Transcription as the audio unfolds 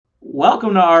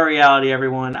Welcome to our reality,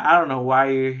 everyone. I don't know why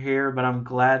you're here, but I'm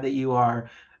glad that you are.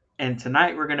 And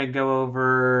tonight we're going to go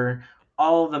over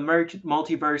all of the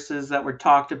multiverses that were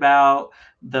talked about,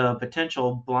 the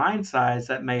potential blindsides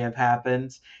that may have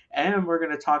happened, and we're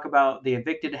going to talk about the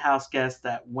evicted house guest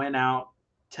that went out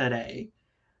today.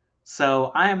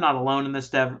 So I am not alone in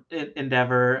this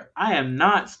endeavor. I am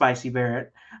not Spicy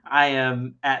Barrett. I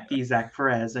am at the Zach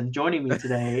Perez, and joining me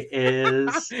today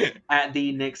is at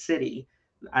the Nick City.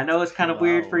 I know it's kind of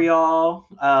weird for Hello.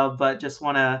 y'all, but just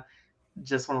wanna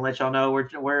let y'all know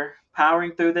we're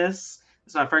powering through this.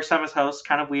 It's my first time as host,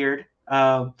 kind of weird,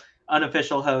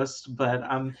 unofficial host, but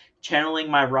I'm channeling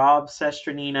my Rob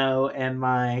Sestranino and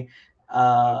my Oh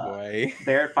uh, boy.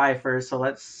 Barrett Pfeiffer. So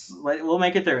we'll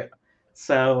make it through it.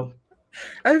 So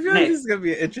I feel like this Nick, is gonna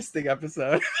be an interesting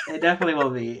episode. it definitely will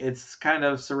be. It's kind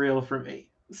of surreal for me.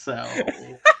 So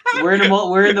we're in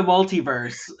the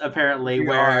multiverse apparently, we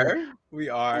where are. We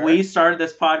are. we started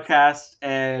this podcast,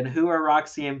 and who are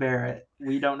Roxy and Barrett?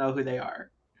 We don't know who they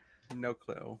are. No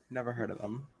clue. Never heard of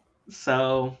them.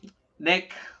 So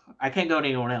Nick, I can't go to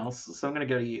anyone else, so I'm gonna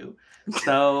go to you.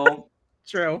 So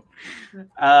True.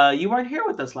 you weren't here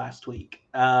with us last week.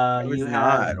 I You was had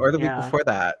not. Or the week yeah. before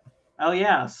that. Oh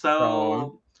yeah. So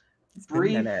So it's been a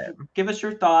brief. minute. Give us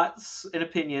your thoughts and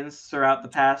opinions throughout the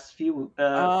past few.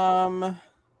 Um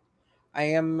I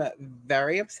am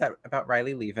very upset about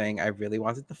Riley leaving. I really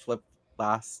wanted the flip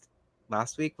last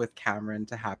last week with Cameron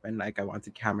to happen. Like I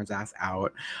wanted Cameron's ass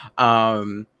out.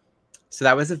 Um So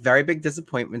that was a very big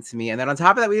disappointment to me. And then on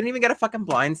top of that, we didn't even get a fucking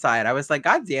blind side. I was like,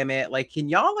 God damn it. Like, can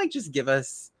y'all like just give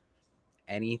us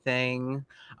anything?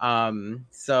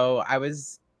 So I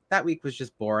was that week was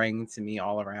just boring to me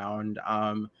all around.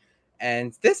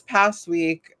 And this past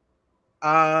week,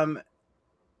 um,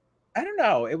 I don't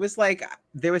know. It was like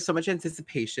there was so much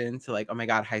anticipation to like, oh my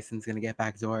god, Heisen's gonna get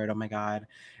backdoored, oh my god.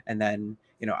 And then,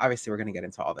 obviously we're gonna get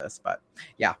into all this, but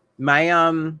yeah.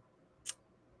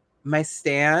 My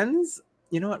stands,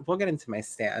 you know what? We'll get into my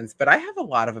stands, but I have a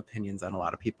lot of opinions on a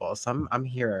lot of people, so I'm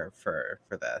here for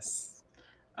this.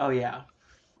 Oh yeah.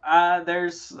 I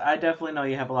definitely know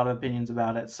you have a lot of opinions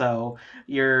about it. So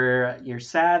you're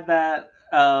sad that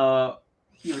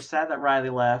you were sad that Riley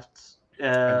left.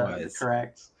 I was.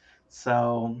 Correct.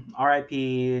 So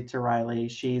R.I.P. to Riley.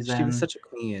 She's She was in. such a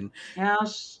queen. Yeah,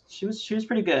 she was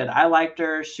pretty good. I liked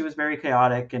her. She was very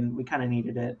chaotic, and we kind of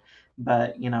needed it.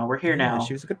 But we're here Yeah, she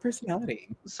now. was a good personality.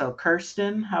 So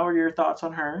Kirsten, how are your thoughts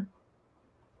on her?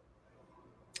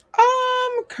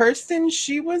 Kirsten,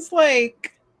 she was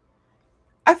like,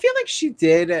 I feel like she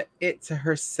did it to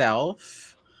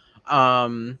herself.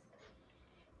 Um,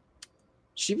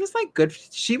 she was like good.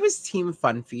 She was team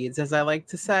fun feeds, as I like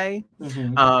to say.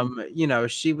 Hmm.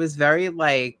 She was very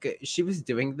like she was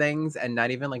doing things and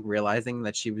not even like realizing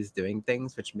that she was doing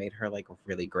things, which made her like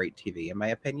really great TV, in my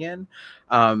opinion.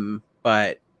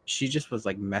 But she just was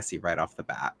like messy right off the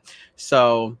bat.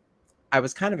 So I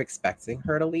was kind of expecting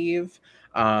her to leave.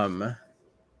 Um,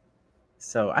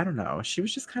 so I don't know. She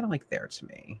was just kind of like there to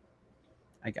me,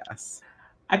 I guess.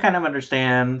 I kind of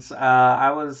understand.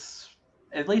 I was,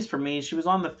 at least for me, she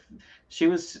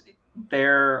was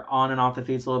there on and off the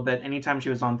feeds a little bit. Anytime she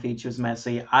was on feed, she was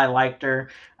messy. I liked her.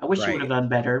 I wish she would have Right. done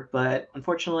better, but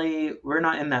unfortunately, we're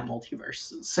not in that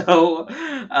multiverse. So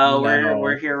we're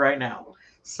No. here right now.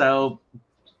 So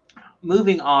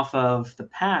moving off of the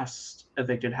past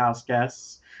evicted house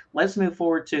guests, let's move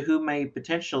forward to who may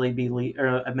potentially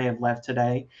or may have left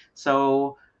today.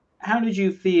 So, how did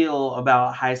you feel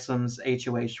about Heisem's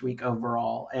HOH week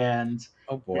overall and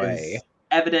Oh boy. his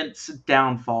evident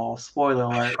downfall? Spoiler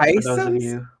alert for those of Hisam's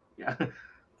you. Yeah.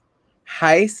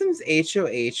 Hisam's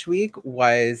HOH week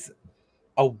was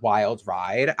a wild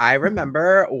ride. I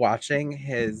remember watching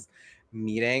his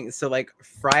meeting. So like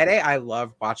Friday, I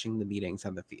love watching the meetings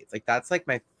on the feeds. Like that's like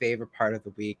my favorite part of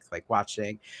the week, like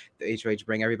watching the HOH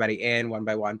bring everybody in one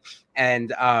by one.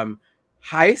 And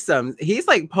Hisam, he's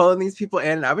like pulling these people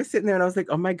in. And I was sitting there and I was like,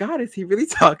 oh my God, is he really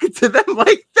talking to them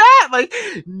like that? Like,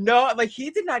 no, like he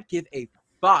did not give a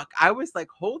fuck. I was like,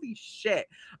 holy shit.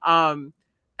 Um,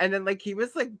 and then like he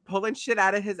was like pulling shit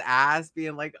out of his ass,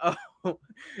 being like, oh,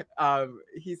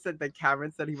 he said that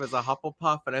Cameron said he was a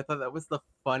Hufflepuff, and I thought that was the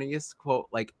funniest quote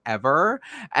like ever.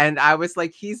 And I was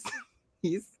like, he's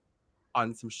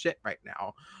on some shit right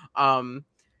now. Um,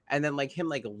 and then like him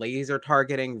like laser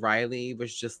targeting Riley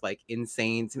was just like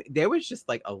insane to me. There was just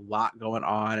like a lot going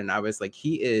on, and I was like,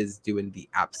 he is doing the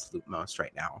absolute most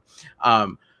right now.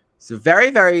 So very,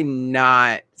 very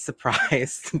not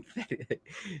surprised that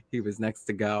he was next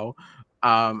to go.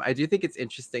 I do think it's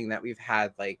interesting that we've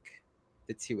had like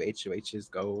the two HOHs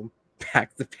go.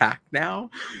 back to back now.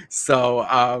 So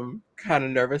kind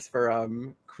of nervous for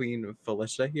Queen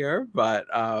Felicia here, but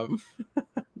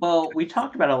Well, we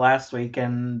talked about it last week,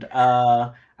 and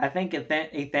I think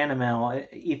Ethanamel,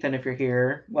 Ethan, if you're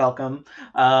here, welcome.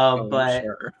 oh But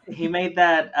sure. he made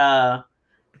that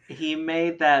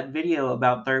video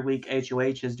about third week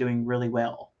HOH is doing really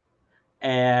well,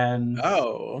 and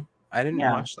Oh, I didn't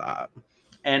yeah. watch that.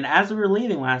 And as we were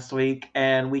leaving last week,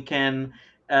 and we can,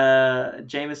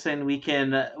 Jameson, we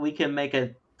can make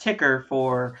a ticker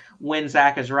for when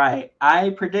Zach is right.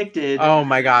 I predicted Oh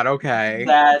my god, okay.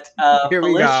 that Here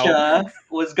we go. Felicia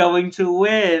was going to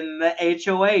win the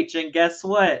HOH, and guess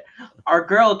what? Our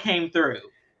girl came through.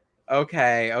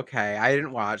 Okay, okay. I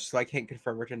didn't watch, so I can't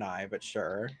confirm or deny, but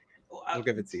sure. Uh, We'll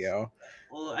give it to you.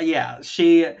 well, yeah,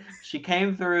 she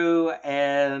came through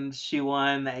and she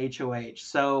won the HOH.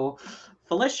 So,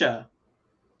 Felicia,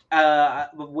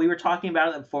 we were talking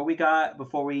about it before we got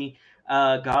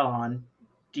on.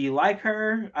 Do you like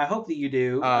her? I hope that you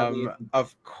do. At least.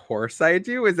 Of course I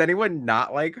do. Is anyone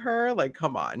not like her? Like,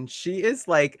 come on. She is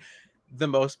like the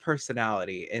most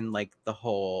personality in like the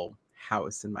whole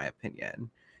house, in my opinion.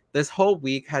 This whole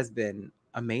week has been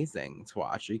amazing to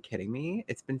watch. Are you kidding me?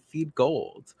 It's been feed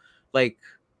gold. Like,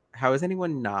 how is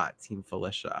anyone not Team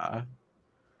Felicia?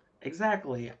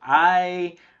 Exactly.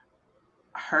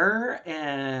 Her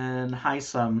and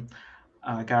Hisam.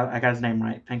 I got his name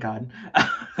right. Thank God.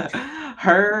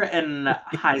 Her and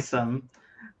Hisam.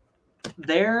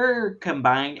 Their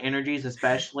combined energies,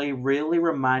 especially, really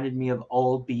reminded me of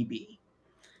old BB.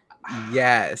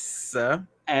 Yes.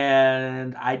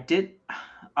 And I did.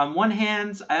 On one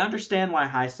hand, I understand why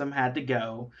Hisam had to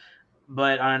go,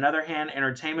 but on another hand,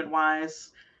 entertainment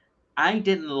wise, I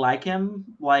didn't like him.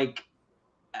 Like,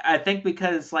 I think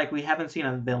because like we haven't seen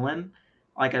a villain,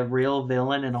 like a real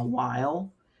villain in a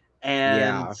while, and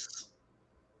Yeah.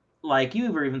 like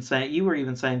you were even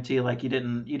saying too, like you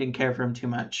didn't care for him too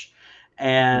much,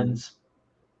 and Mhm.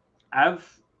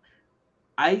 I've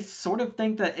I sort of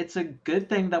think that it's a good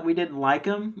thing that we didn't like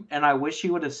him, and I wish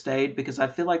he would have stayed because I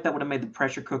feel like that would have made the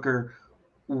pressure cooker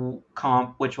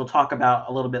comp, which we'll talk about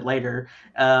a little bit later,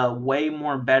 way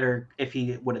more better if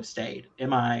he would have stayed.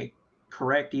 Am I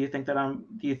correct? Do you think that I'm?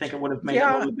 Do you think it would have made it a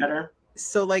Yeah. little bit better?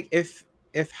 So like if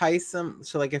Hisam,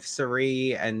 so like if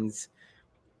Suri and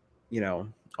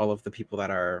all of the people that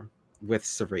are with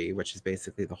Suri, which is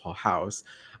basically the whole house,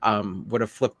 would have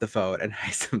flipped the vote and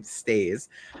Hisam stays.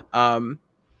 Um,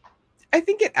 I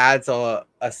think it adds a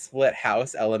split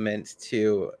house element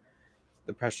to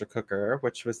the pressure cooker,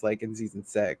 which was like in season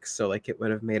 6. So like it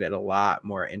would have made it a lot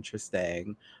more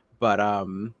interesting. But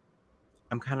I'm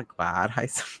kind of glad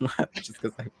Hisam left just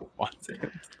because I wanted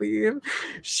him to leave.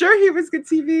 Sure, he was good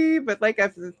TV, but like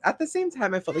at the same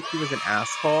time, I felt like he was an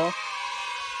asshole.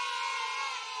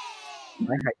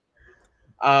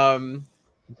 Um,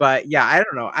 but yeah, I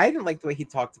don't know. I didn't like the way he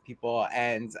talked to people,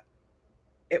 and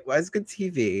it was good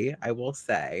TV, I will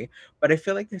say. But I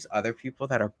feel like there's other people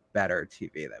that are better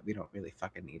TV that we don't really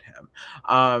fucking need him.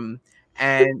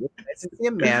 And it's nice to see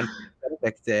a man get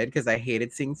evicted because I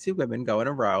hated seeing 2 women go in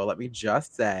a row. Let me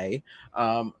just say,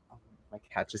 my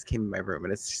cat just came in my room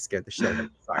and it scared the shit out of me.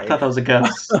 I Sorry. thought that was a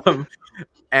ghost.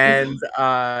 And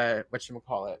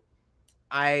whatchamacallit?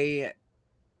 I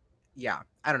yeah,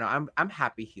 I don't know. I'm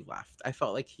happy he left. I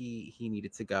felt like he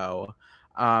needed to go.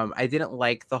 I didn't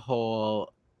like the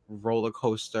whole roller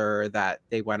coaster that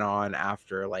they went on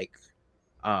after like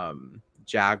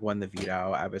Jag won the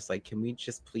veto. I was like, can we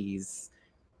just please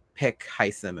pick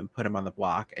Heisem and put him on the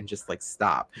block and just like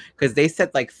stop? Because they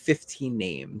said like 15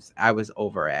 names. I was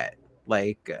over it.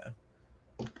 Like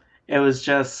It was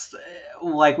just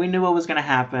like we knew what was going to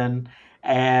happen,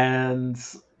 and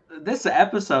this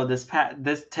episode,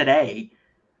 this today,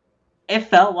 it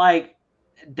felt like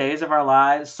Days of Our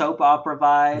Lives, soap opera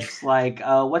vibes. Like,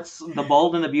 what's The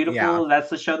Bold and the yeah, Beautiful? That's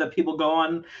the show that people go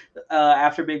on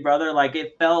after Big Brother. Like,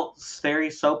 it felt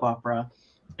very soap opera,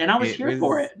 and I was it here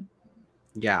for was it.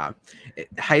 yeah.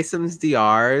 Heisem's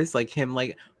DRs, like him,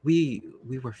 like we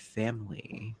were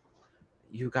family.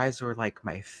 You guys were like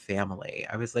my family.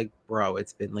 I was like, bro,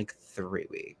 it's been like 3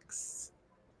 weeks.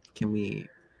 Can we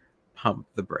pump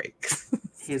the brakes?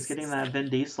 He's getting that Vin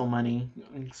Diesel money,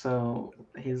 so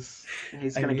he's I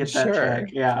gonna mean, get that check. sure.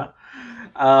 Yeah,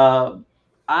 uh,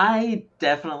 I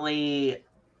definitely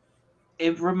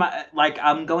like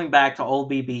I'm going back to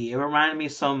old BB. It reminded me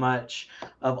so much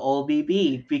of old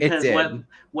BB It because did.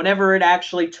 whenever it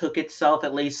actually took itself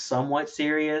at least somewhat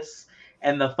serious,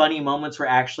 and the funny moments were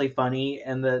actually funny,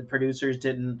 and the producers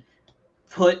didn't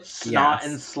put snot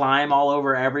and Yes. slime all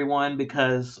over everyone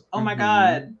because oh my Hmm.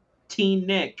 god, Teen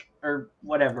Nick or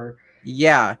whatever.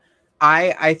 Yeah.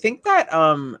 I think that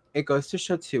it goes to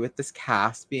show too with this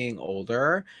cast being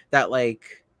older that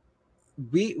like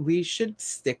we should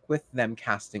stick with them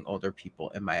casting older people,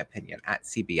 in my opinion, at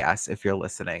CBS. If you're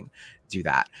listening, do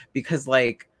that, because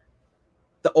like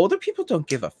the older people don't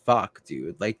give a fuck,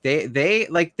 dude. Like they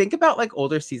like think about like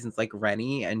older seasons like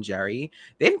Rennie and Jerry.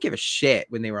 They didn't give a shit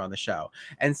when they were on the show.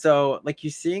 And so like you're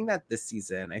seeing that this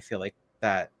season, I feel like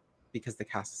that because the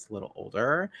cast is a little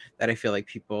older, that I feel like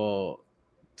people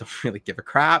don't really give a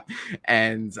crap.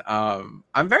 And I'm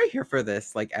very here for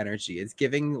this like energy. It's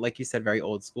giving, like you said, very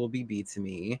old school BB to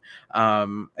me.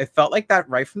 It felt like that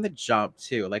right from the jump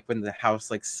too, like when the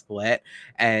house like split,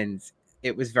 and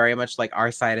it was very much like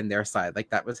our side and their side. Like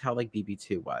that was how like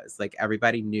BB2 was. Like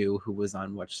everybody knew who was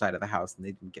on which side of the house and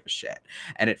they didn't give a shit.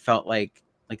 And it felt like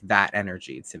that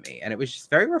energy to me. And it was just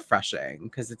very refreshing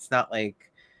because it's not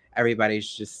like everybody's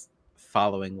just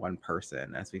following one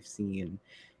person as we've seen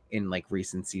in like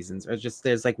recent seasons, or just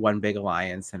there's like one big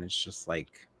alliance and it's just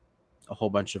like a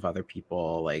whole bunch of other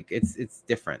people. Like it's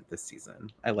different this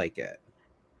season. I like it.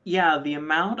 Yeah, the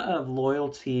amount of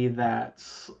loyalty that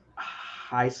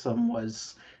Heisem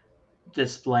was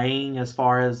displaying as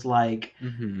far as like,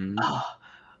 Mm-hmm. oh,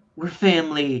 we're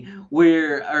family.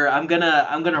 Or I'm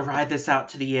gonna ride this out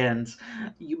to the end.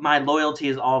 My loyalty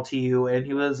is all to you. And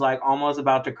he was like almost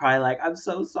about to cry, like, I'm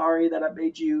so sorry that I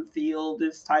made you feel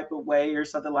this type of way or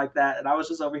something like that. And I was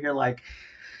just over here like,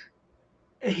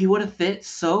 he would have fit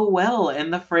so well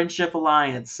in the Friendship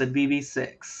Alliance in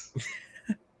BB6.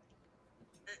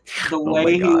 The Oh my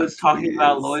way he god, was talking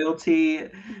about please. loyalty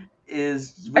I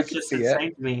was can just see it.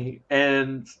 insane to me.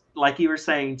 And like you were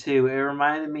saying too, it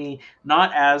reminded me,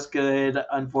 not as good,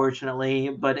 unfortunately,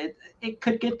 but it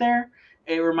could get there.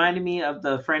 It reminded me of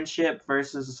the Friendship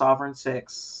versus the Sovereign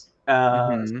Six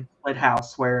Mm-hmm. split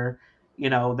house, where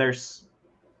there's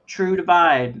true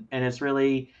divide, and it's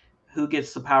really who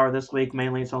gets the power this week.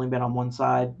 Mainly, it's only been on one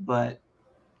side, but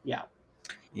yeah.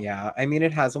 Yeah, I mean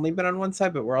it has only been on one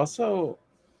side, but we're also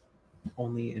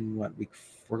only in what week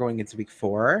we're going into week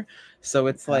 4. So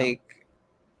it's Yeah. like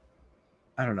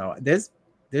I don't know. There's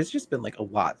just been like a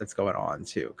lot that's going on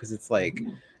too, because it's like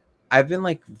I've been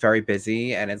like very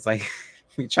busy, and it's like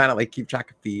we trying to like keep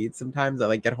track of feeds. Sometimes I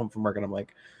like get home from work and I'm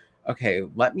like, okay,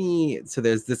 let me. So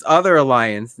there's this other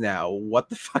alliance now. What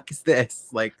the fuck is this?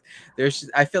 Like,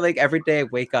 I feel like every day I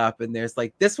wake up and there's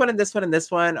like this one and this one and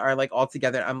this one are like all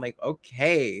together. I'm like,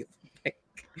 okay, like,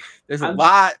 there's a I'm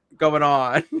lot going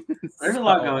on. There's a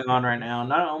lot So, going on right now,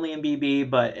 not only in BB,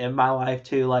 but in my life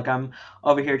too. Like, I'm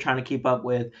over here trying to keep up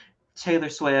with Taylor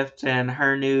Swift and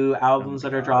her new oh albums my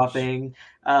that are gosh. dropping.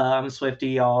 I'm a Swifty,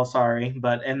 y'all. Sorry,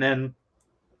 but and then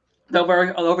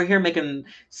over here making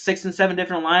 6 and 7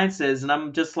 different alliances, and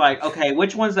I'm just like, okay,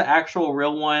 which one's the actual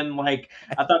real one? Like,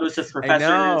 I thought it was just I professors,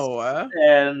 know.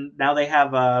 and now they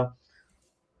have the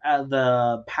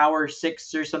Power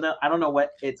Six or something. I don't know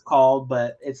what it's called,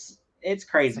 but it's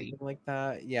crazy. Something like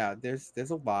that. Yeah, there's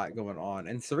a lot going on,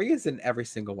 and Saria's in every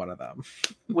single one of them.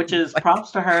 Which is Like,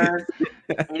 props to her.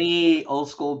 Any old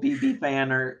school BB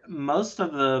fan, or most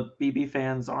of the BB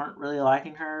fans, aren't really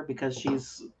liking her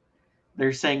because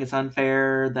they're saying it's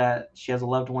unfair that she has a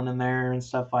loved one in there and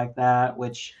stuff like that,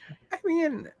 which I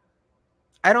mean,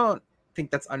 I don't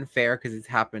think that's unfair because it's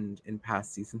happened in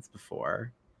past seasons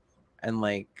before, and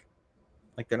like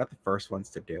they're not the first ones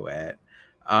to do it.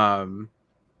 Um,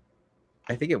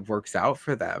 I think it works out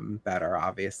for them better,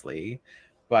 obviously,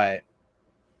 but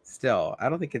still, I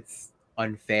don't think it's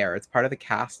unfair. It's part of the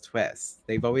cast twist.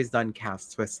 They've always done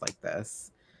cast twists like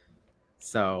this.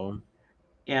 So,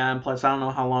 yeah, and plus I don't know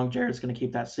how long Jared's going to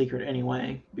keep that secret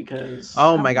anyway because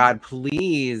oh my god,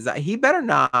 please. He better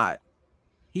not.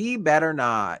 He better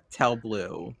not tell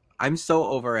Blue. I'm so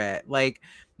over it. Like,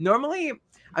 normally,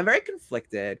 I'm very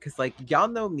conflicted because, like, y'all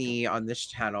know me on this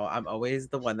channel. I'm always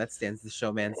the one that stands the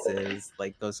showmances.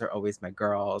 Like, those are always my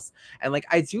girls. And, like,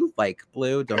 I do like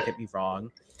Blue. Don't get me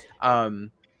wrong.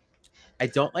 Um, I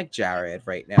don't like Jared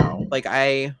right now. Like,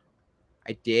 I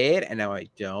did, and now I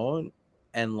don't.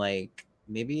 And, like,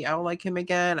 maybe I'll like him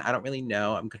again. I don't really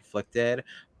know. I'm conflicted.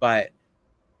 But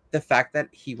the fact that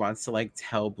he wants to like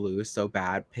tell Blue so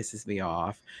bad pisses me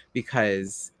off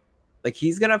because like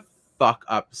he's gonna fuck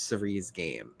up Cerie's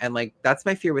game. And like that's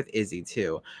my fear with Izzy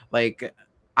too. Like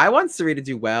I want Cerie to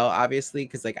do well, obviously,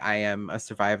 because like I am a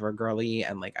survivor girly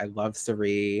and like I love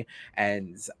Cerie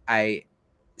and I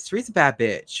Cerie's a bad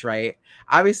bitch, right?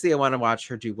 Obviously I want to watch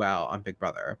her do well on Big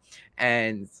Brother.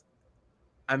 And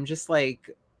I'm just like,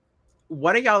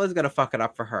 one of y'all is gonna fuck it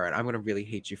up for her, and I'm gonna really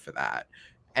hate you for that.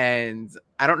 And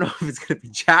I don't know if it's gonna be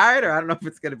Jared or I don't know if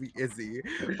it's gonna be Izzy,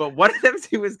 but one of them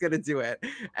two is gonna do it,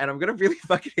 and I'm gonna really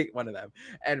fucking hate one of them.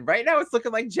 And right now it's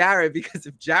looking like Jared, because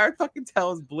if Jared fucking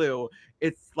tells Blue,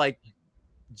 it's like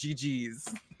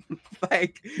GG's.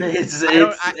 Like It's I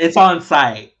don't. it's it's on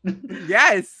site.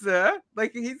 Yes,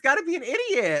 like he's got to be an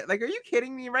idiot. Like, are you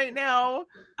kidding me right now?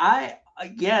 I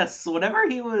yes, whenever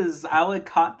I would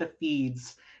caught the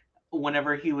feeds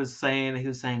whenever he was saying, I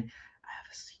have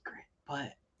a secret,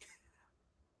 but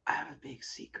I have a big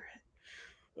secret.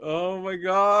 Oh my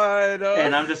god.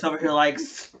 And I'm just over here like,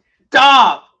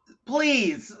 stop!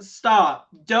 Please stop.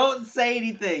 Don't say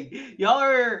anything.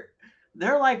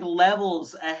 They're like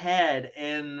levels ahead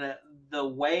in the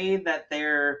way that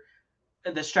the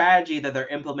strategy that they're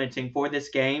implementing for this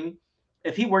game.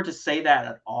 If he were to say that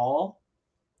at all,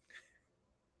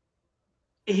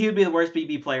 he would be the worst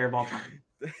BB player of all time.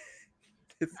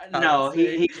 No,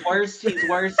 Insane. he's worse. He's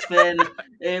worse than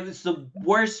it was the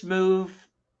worst move.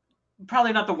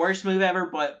 Probably not the worst move ever,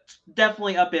 but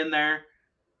definitely up in there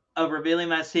of revealing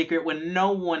that secret when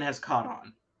no one has caught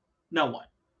on. No one.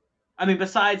 I mean,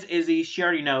 besides Izzy, she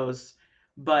already knows,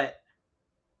 but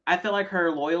I feel like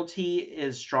her loyalty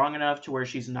is strong enough to where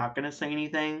she's not going to say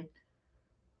anything.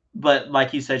 But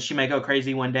like you said, she may go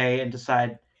crazy one day and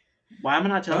decide, why am I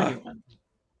not telling anyone?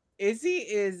 Izzy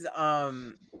is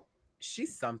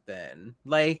she's something.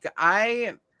 Like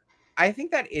I think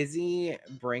that Izzy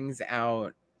brings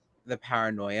out the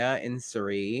paranoia in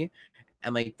Suri,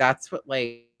 and like that's what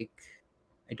like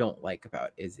I don't like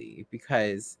about Izzy,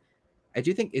 because I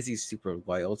do think Izzy's super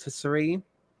loyal to Suri.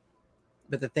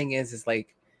 But the thing is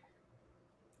like,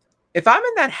 if I'm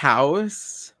in that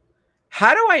house,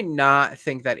 how do I not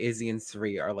think that Izzy and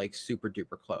Suri are like super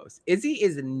duper close? Izzy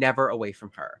is never away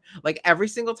from her. Like every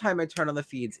single time I turn on the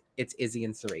feeds, it's Izzy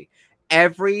and Suri.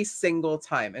 Every single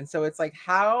time. And so it's like,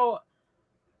 how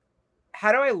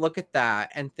do I look at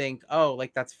that and think, oh,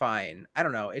 like that's fine? I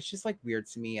don't know. It's just like weird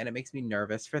to me, and it makes me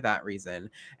nervous for that reason.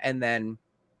 And then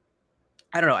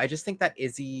I don't know. I just think that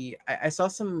Izzy, I saw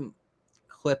some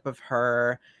clip of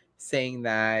her saying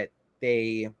that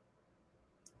they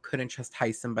couldn't trust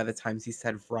Tyson by the times he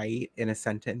said right in a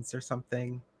sentence or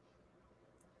something.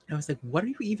 And I was like, what are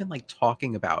you even like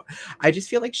talking about? I just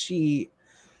feel like she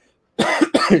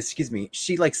excuse me,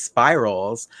 she like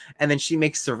spirals, and then she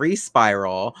makes Suri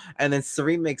spiral, and then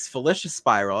Suri makes Felicia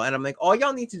spiral, and I'm like, all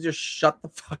y'all need to just shut the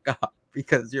fuck up,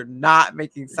 because you're not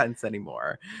making sense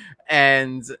anymore.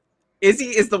 And Izzy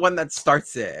is the one that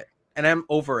starts it, and I'm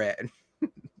over it.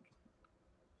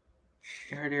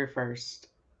 You heard here first.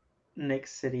 Nick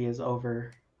City is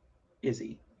over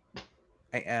Izzy.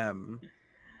 I am.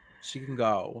 She can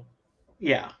go.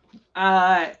 Yeah.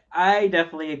 I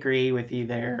definitely agree with you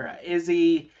there. Is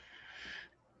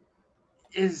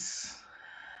Izzy's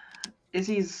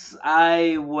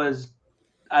I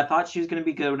thought she was gonna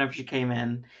be good whenever she came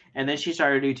in, and then she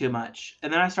started to do too much,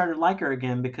 and then I started to like her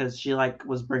again because she like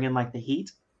was bringing like the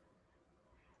heat,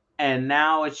 and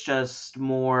now it's just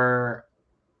more.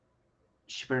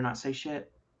 She better not say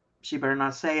shit. She better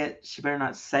not say it. She better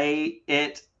not say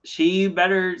it. She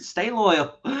better stay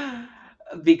loyal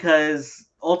because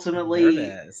I'm ultimately,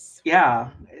 nervous. yeah,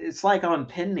 it's like on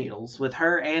pin needles with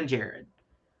her and Jared.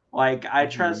 Like I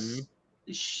Mm-hmm.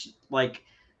 trust, like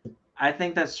I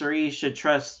think that Cerise should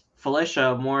trust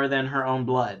Felicia more than her own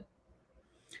blood.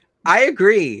 I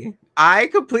agree. I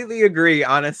completely agree,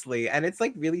 honestly. And it's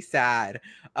like really sad.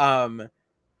 Um,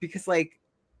 because like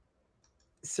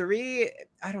Suri,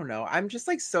 I don't know. I'm just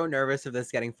like so nervous of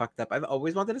this getting fucked up. I've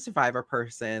always wanted a survivor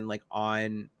person like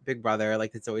on Big Brother.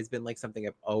 Like it's always been like something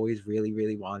I've always really,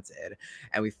 really wanted.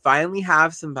 And we finally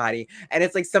have somebody. And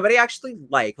it's like somebody actually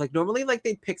like normally like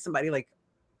they'd pick somebody like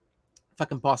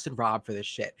fucking Boston Rob for this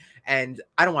shit. And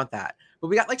I don't want that. But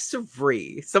we got like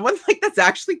Savri, someone like that's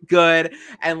actually good,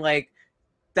 and like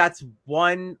that's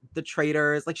won the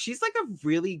traders. Like she's like a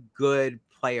really good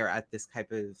player at this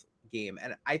type of game.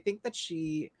 And I think that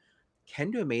she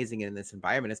can do amazing in this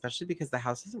environment, especially because the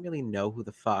house doesn't really know who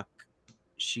the fuck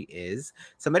she is.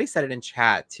 Somebody said it in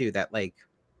chat too that like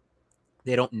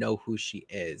they don't know who she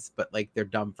is, but like they're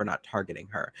dumb for not targeting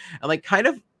her. And like kind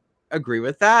of agree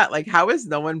with that. Like how has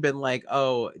no one been like,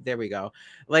 "Oh, there we go."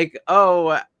 Like,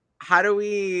 "Oh, how do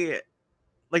we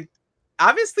like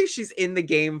obviously she's in the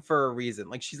game for a reason.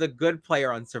 Like she's a good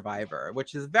player on Survivor,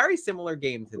 which is a very similar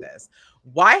game to this.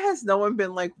 Why has no one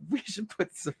been like, we should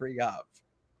put Suri up?"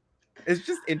 It's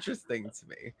just interesting to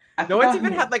me. I No one's forgot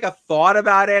even who. had like a thought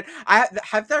about it. I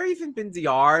have there even been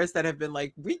DRs that have been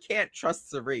like, we can't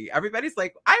trust Suri. Everybody's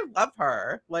like, I love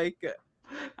her. Like,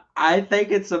 I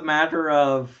think it's a matter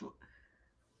of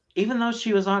even though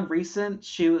she was on recent,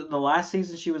 the last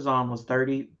season she was on was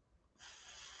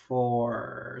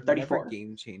 34, Whatever 34.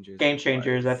 Game Changers Game it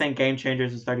Changers. I was. think Game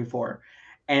Changers is 34.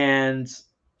 And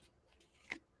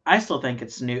I still think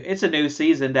it's new. It's a new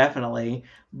season, definitely,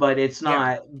 but it's Yeah.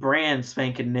 not brand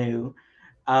spanking new.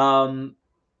 Um,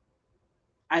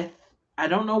 I I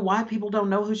don't know why people don't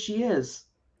know who she is.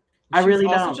 I She was really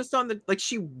also don't. just on the like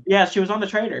she Yeah, she was on the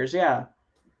Traders. Yeah,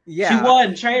 she yeah.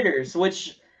 won Traders,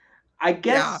 which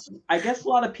Yeah. I guess a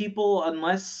lot of people,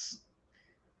 unless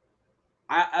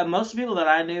most people that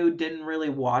I knew didn't really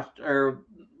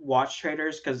watch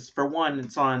Traders because for one,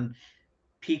 it's on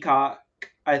Peacock,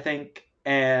 I think,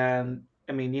 and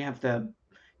I mean you have to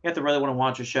really want to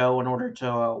watch a show in order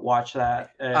to watch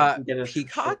that and get a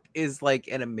Peacock is like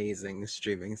an amazing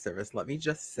streaming service. Let me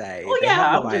just say, Well, they have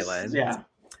yeah, Love I'm just Island. yeah.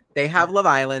 They have Love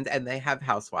Island and they have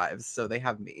Housewives, so they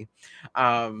have me.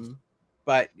 Um,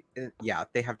 but yeah,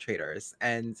 they have Traders,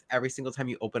 and every single time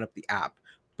you open up the app,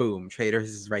 boom, Traders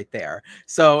is right there.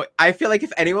 So I feel like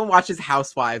if anyone watches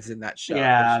Housewives in that show, they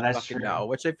Yeah, should that's fucking true. know.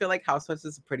 Which I feel like Housewives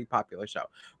is a pretty popular show.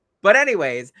 But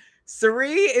anyways,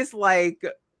 Sari is like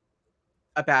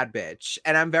a bad bitch,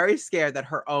 and I'm very scared that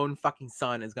her own fucking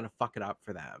son is gonna fuck it up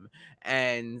for them.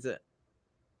 And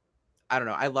I don't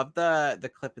know. I love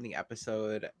the clip in the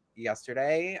episode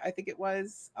yesterday, I think it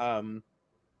was,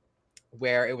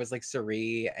 where it was like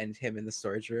Sari and him in the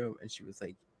storage room, and she was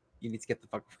like, "You need to get the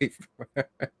fuck away from her."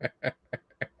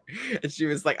 And she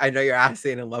was like, "I know your ass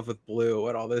ain't in love with Blue,"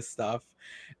 and all this stuff.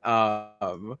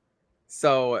 Um,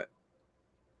 so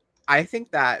I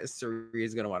think that Sari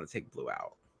is gonna want to take Blue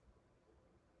out.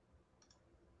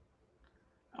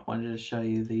 I wanted to show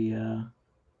you the.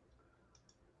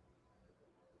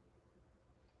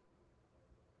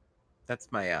 That's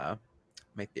my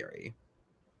theory.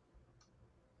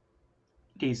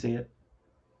 Do you see it?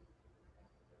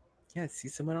 Yeah, see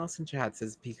someone else in chat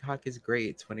says Peacock is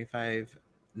great. 25.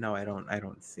 No, I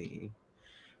don't see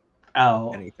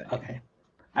Oh, anything. okay.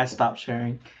 I stopped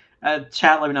sharing.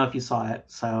 Chat, let me know if you saw it.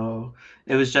 So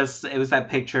it was that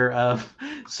picture of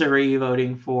Suri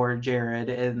voting for Jared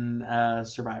in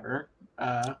Survivor.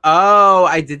 Uh, Oh,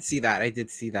 I did see that. I did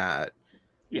see that.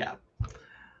 yeah.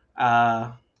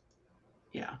 Uh,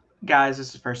 yeah. Guys, this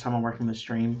is the first time I'm working the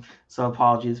stream, so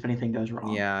apologies if anything goes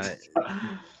wrong. Yeah,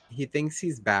 he thinks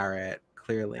he's Barrett,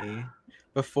 clearly.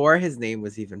 Before his name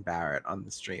was even Barrett on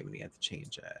the stream and he had to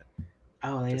change it.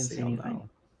 Oh, they Just didn't so see y'all anything. know.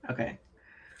 Okay.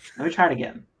 Let me try it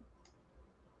again.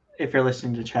 If you're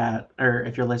listening to chat or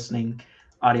if you're listening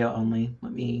audio only,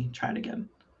 let me try it again.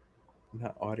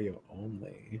 Not audio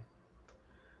only.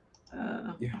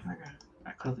 Yeah. Oh my god.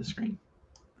 I closed the screen.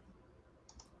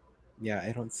 Yeah,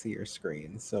 I don't see your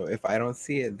screen. So if I don't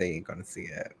see it, they ain't gonna see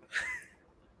it.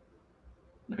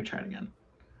 Let me try it again.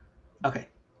 Okay,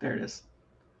 there it is.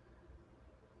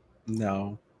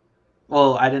 No.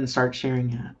 Well, I didn't start sharing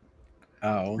yet.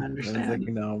 Oh, I I was like, understand.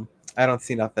 no, I don't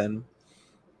see nothing.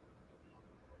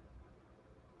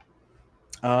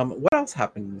 What else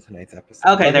happened in tonight's episode?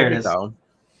 Okay, Oh, here there it we is. go.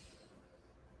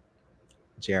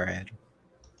 Jared.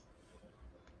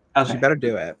 She Okay. better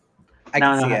do it. I Now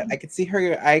could I know see how. it. I could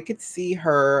see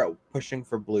her pushing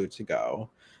for Blue to go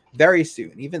very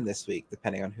soon, even this week,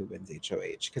 depending on who wins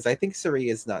HOH. Because I think Sari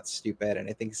is not stupid, and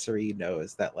I think Sari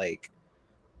knows that like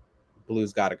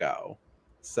Blue's got to go.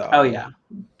 Oh So yeah,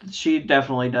 she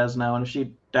definitely does know, and if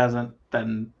she doesn't,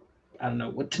 then I don't know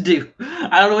what to do.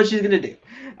 I don't know what she's gonna do.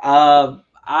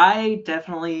 I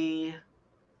definitely.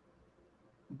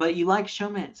 But you like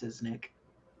showmances, Nick.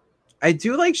 I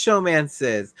do like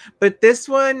showmances, but this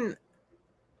one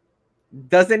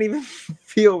doesn't even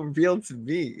feel real to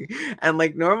me. And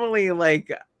like normally,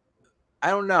 like I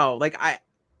don't know, like I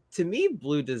to me,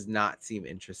 Blue does not seem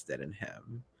interested in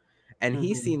him. And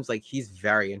he Mm-hmm. seems like he's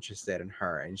very interested in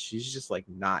her, and she's just like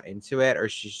not into it, or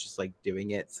she's just like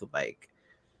doing it to like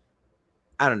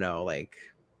I don't know, like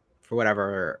for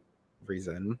whatever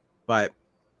reason. But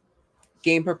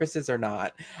game purposes or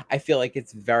not, I feel like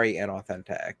it's very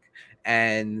inauthentic.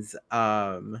 And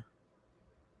I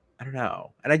don't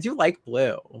know. And I do like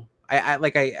Blue. I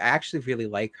actually really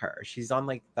like her. She's on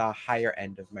like the higher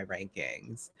end of my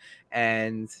rankings.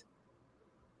 And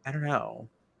I don't know.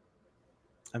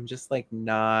 I'm just like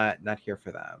not here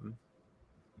for them.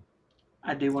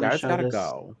 I do want to Jared's show gotta this.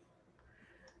 go.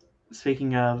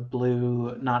 Speaking of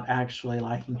Blue not actually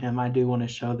liking him, I do want to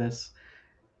show this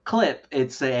clip.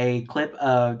 It's a clip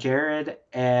of Jared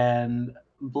and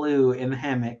Blue in the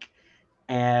hammock,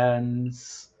 and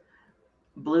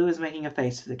Blue is making a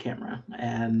face to the camera,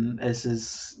 and this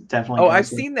is definitely Oh, I've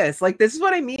goes with. seen this. Like this is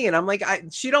what I mean. I'm like,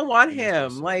 she don't want And that's just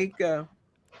him. Like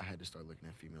I had to start looking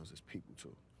at females as people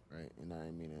too, right? and I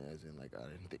didn't mean it as in like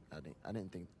I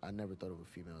didn't think I never thought of a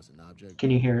female as an object, Can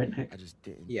but you hear it, I Nick? just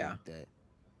didn't Yeah. think that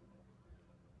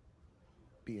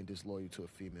being disloyal to a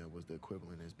female was the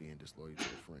equivalent as being disloyal to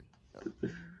a friend.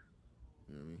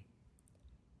 You know what I mean?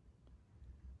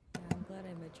 Yeah, I'm glad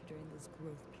I met you during this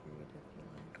growth period of your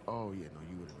life. Oh yeah, no,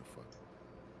 you wouldn't have fucked.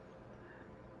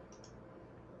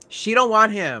 She don't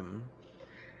want him.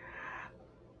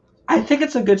 I think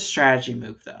it's a good strategy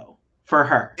move though for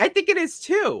her. I think it is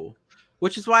too.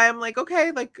 Which is why I'm like,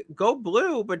 okay, like go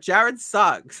blue, but Jared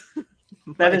sucks.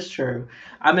 That Like, is true.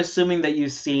 I'm assuming that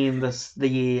you've seen the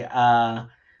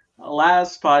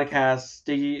last podcast.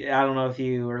 Did you? I don't know if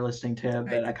you were listening to it, I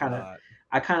but did not.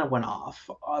 I kind of went off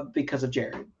because of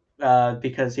Jared,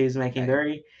 because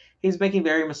Okay. he's making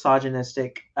very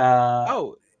misogynistic.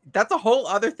 Oh, that's a whole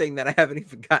other thing that I haven't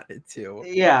even gotten into.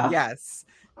 But Yeah, yes,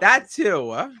 that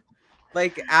too.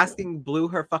 Like asking Blue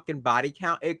her fucking body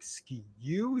count.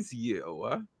 Excuse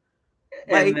you.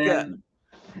 and Like,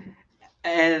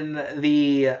 and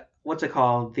the what's it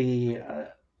called the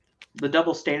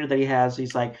double standard that he has.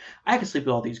 He's like, I can sleep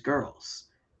with all these girls,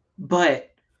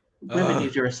 but women ugh.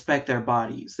 need to respect their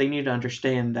bodies. They need to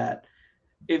understand that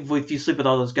if you sleep with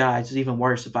all those guys, it's even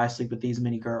worse if I sleep with these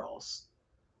many girls.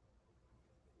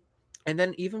 And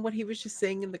then even what he was just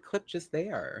saying in the clip just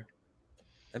there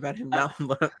about him Uh,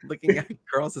 not looking at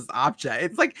girls as object.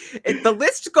 It's like the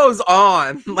list goes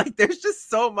on. Like there's just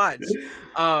so much.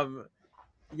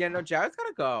 Yeah, no, Jared's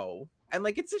gotta go. And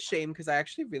like it's a shame because I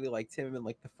actually really liked him in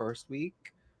like the first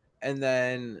week. And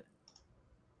then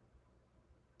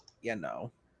yeah,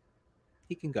 no.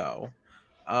 He can go.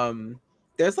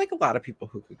 There's like a lot of people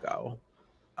who could go.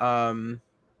 Um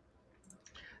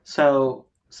so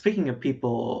speaking of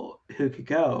people who could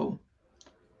go,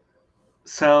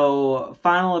 so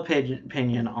final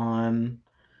opinion on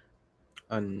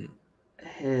on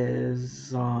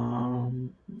his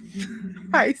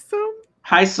Isom.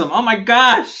 Heisem. Oh my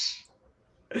gosh!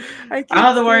 I I don't can't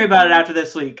have to worry stand about it you. after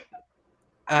this week.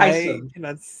 I Heisem.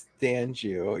 cannot stand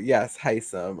you. Yes,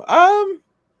 Heisem.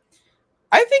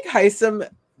 I think Heisem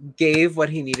gave what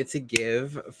he needed to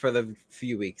give for the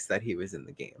few weeks that he was in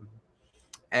the game.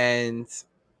 And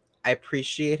I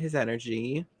appreciate his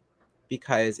energy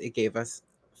because it gave us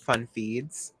fun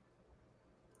feeds.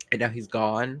 And now he's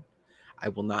gone. I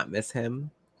will not miss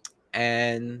him.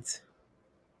 And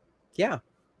yeah,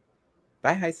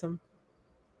 bye, Heisem.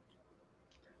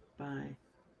 Bye.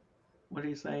 What do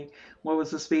you say? What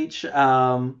was the speech?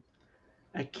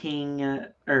 A king,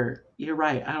 or you're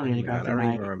right. I don't Oh need to my go god, I after don't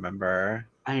even Knight. remember.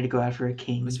 I need to go after a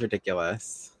It was king.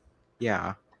 ridiculous.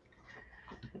 Yeah,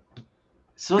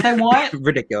 Is this what they want?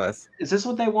 ridiculous. Is this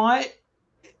what they want?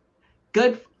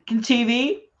 Good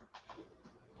TV.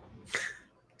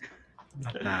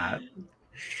 Not that.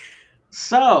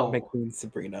 My So, queen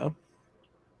Sabrina.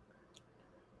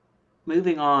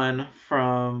 moving on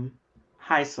from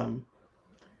Heisem,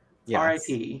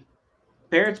 Yes. R.I.P.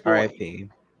 Barrett's boy. R.I.P.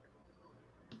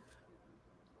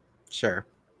 Sure.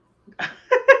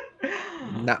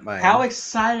 Not How mine.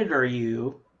 excited are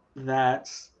you that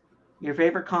your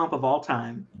favorite comp of all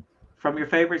time, from your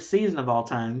favorite season of all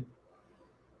time,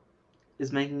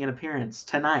 is making an appearance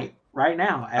tonight, right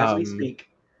now, as we Um, speak?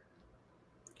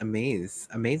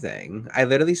 amazing. I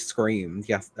literally screamed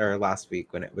last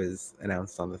week when it was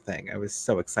announced on the thing. I was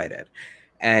so excited.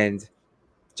 And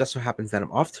just so happens that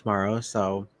I'm off tomorrow,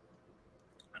 so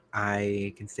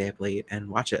I can stay up late and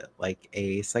watch it like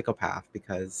a psychopath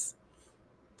because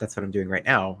that's what I'm doing right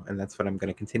now and that's what I'm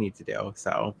going to continue to do.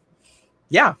 So,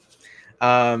 yeah.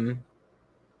 Um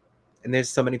and there's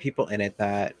so many people in it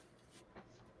that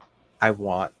I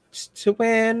want to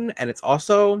win, and it's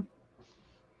also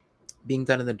being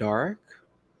done in the dark,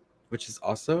 which is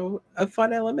also a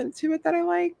fun element to it that I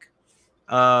like.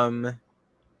 Um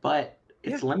But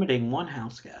yeah, it's limiting one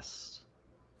house guest.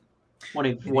 One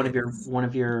of it one of your is. one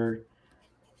of your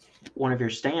one of your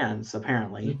stands,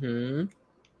 apparently. Mhm.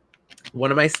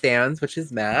 One of my stands, which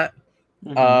is Matt.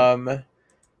 Mm-hmm. Um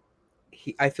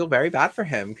I feel very bad for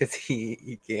him because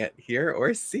he can't hear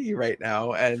or see right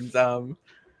now, and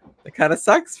it kind of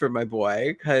sucks for my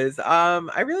boy because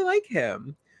I really like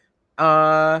him.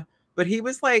 But he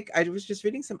was like, I was just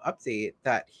reading some update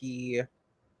that he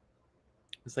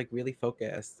was like really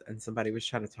focused, and somebody was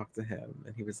trying to talk to him,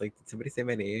 and he was like, "Did somebody say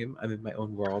my name? I'm in my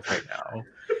own world right now."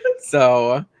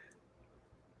 So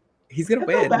he's gonna I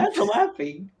feel win. bad for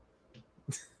laughing.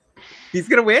 He's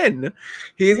gonna win.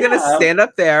 He's gonna Yeah, stand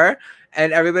up there,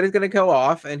 and everybody's gonna go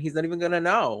off, and he's not even gonna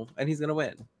know, and he's gonna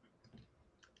win.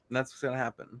 And that's what's gonna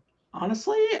happen.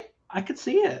 honestly, I could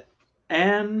see it.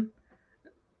 And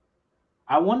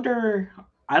I wonder,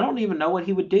 I don't even know what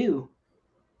he would do.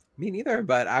 Me neither,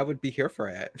 but I would be here for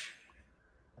it.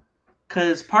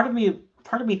 Because part of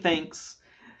me thinks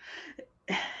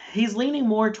he's leaning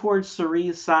more towards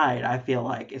Cerie's side. I feel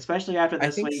like, especially after I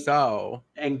this think week, so.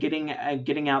 and getting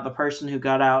out the person who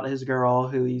got out his girl,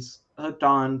 who he's hooked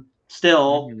on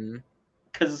still. Hmm.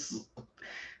 Because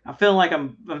I'm feeling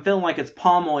like it's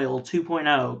Palm Oil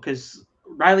 2.0. Because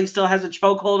Riley still has a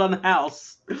chokehold on the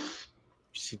house.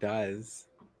 She does.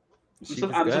 She So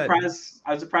is I'm good. surprised.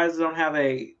 I'm surprised they don't have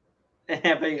a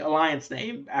alliance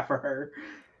name after her.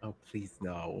 Oh, please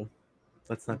no.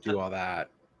 Let's not do all that.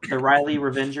 The Riley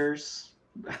Revengers,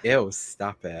 Ew,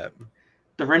 stop it.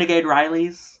 the Renegade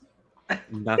Rileys.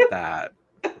 Not that.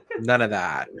 None of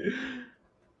that.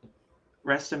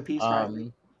 Rest in peace,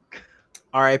 Riley.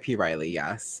 R.I.P. Riley,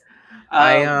 yes.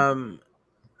 Um,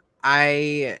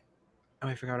 I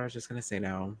forgot what I was just gonna say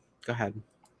now. Go ahead.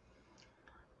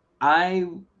 I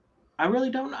I really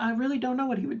don't know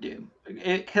what he would do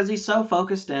because he's so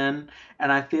focused in,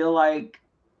 and I feel like.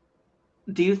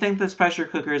 Do you think this pressure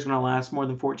cooker is going to last more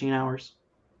than 14 hours?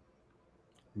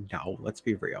 No, let's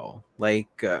be real.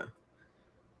 Like,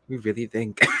 we really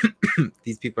think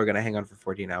these people are gonna hang on for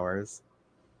 14 hours?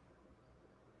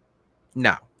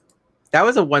 No. That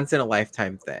was a once in a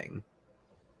lifetime thing.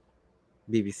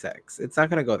 BB6. It's not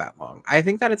gonna go that long. I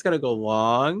think that it's gonna go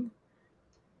long.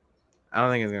 I don't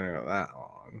think it's gonna go that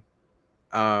long.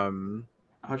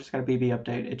 I just got a BB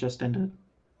update. It just ended.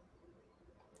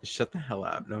 Shut the hell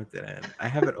up. No, it didn't. I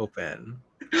have it open.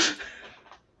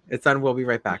 It's on We'll Be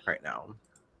Right Back right now.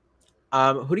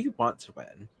 Who do you want to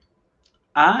win?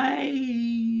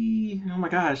 Oh my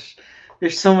gosh,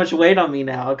 there's so much weight on me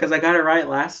now because I got it right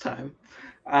last time.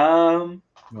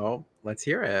 Well, let's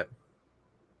hear it.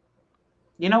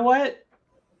 You know what?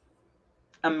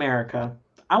 America.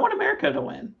 I want America to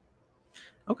win.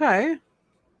 Okay.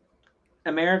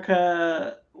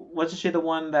 America, wasn't she the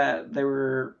one that they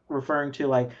were referring to?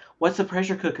 Like, what's the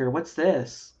pressure cooker? What's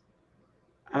this?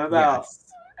 I'm about, Yes.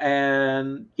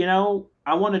 and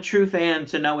I want a true fan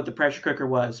to know what the pressure cooker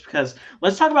was because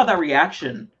let's talk about that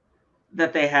reaction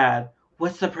that they had.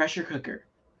 What's the pressure cooker?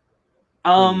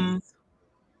 Please.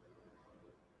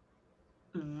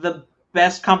 The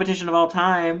best competition of all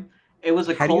time. It was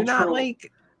a How do you not cultural.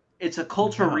 like? It's a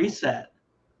cultural No, reset.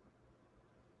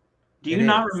 Do it you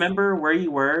not is. remember where you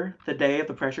were the day of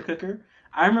the pressure cooker?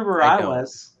 I remember where I I don't.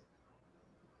 was.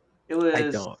 It I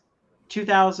was don't.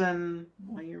 2000.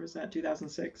 What year was that?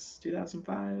 2006,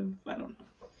 2005. I don't know.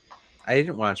 I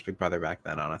didn't watch Big Brother back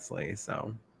then, honestly.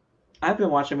 So I've been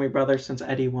watching Big Brother since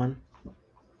Eddie won.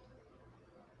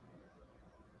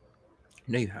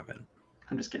 no, you haven't.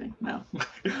 I'm just kidding. No.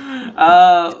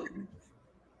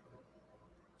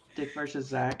 Dick versus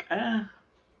Zach.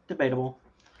 Debatable.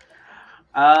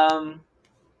 But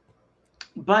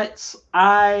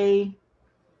I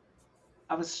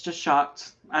was just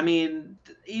shocked. I mean,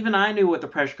 even I knew what the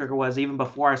pressure cooker was even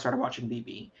before I started watching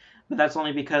BB. But that's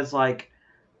only because, like,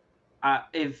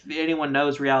 if anyone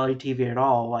knows reality TV at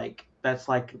all, like, that's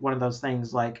like one of those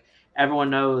things. Like, everyone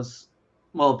knows.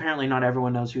 Well, apparently not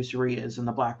everyone knows who Suri is in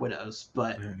the Black Widows,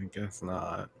 but I guess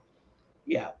not.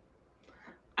 yeah,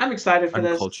 I'm excited for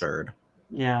this. Uncultured.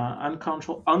 Yeah,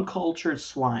 uncultured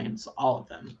swines, all of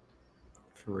them.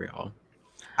 For real.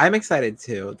 I'm excited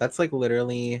too. That's like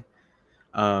literally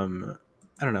I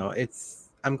don't know.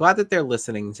 I'm glad that they're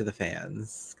listening to the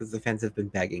fans because the fans have been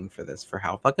begging for this for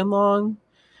how fucking long.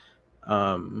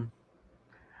 I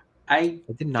I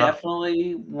did not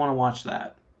definitely want to watch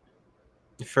that.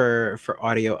 for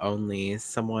audio only.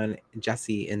 Someone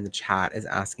Jesse in the chat is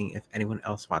asking if anyone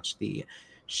else watched the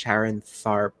Sharon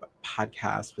Tharp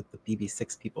podcast with the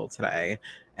BB6 people today,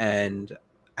 and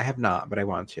I have not, but I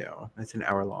want to. It's an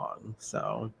hour long,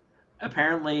 so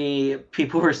Apparently,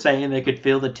 people were saying they could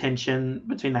feel the tension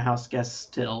between the house guests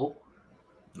still.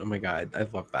 oh my god, I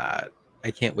love that. I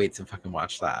can't wait to fucking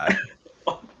watch that.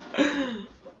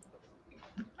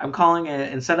 I'm calling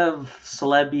it, instead of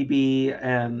Celeb BB,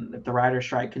 and if the writer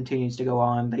strike continues to go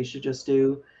on, they should just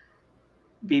do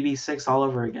BB6 all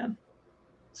over again.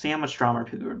 See how much drama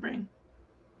people would bring.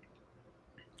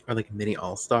 Or like mini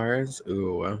all stars.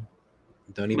 Ooh,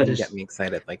 don't But even get me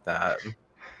excited like that.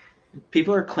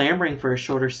 people are clamoring for a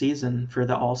shorter season for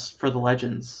the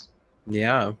Legends.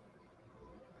 Yeah.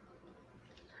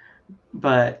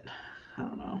 But I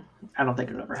don't know. I don't think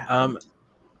it'll ever happen.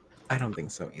 I don't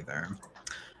think so either.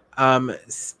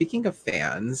 Speaking of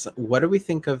fans, what do we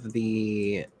think of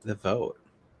the vote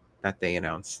that they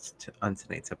announced on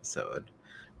tonight's episode,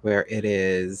 where it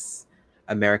is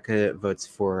America votes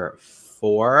for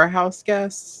 4 house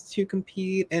guests to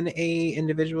compete in a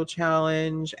individual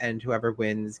challenge, and whoever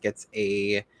wins gets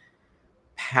a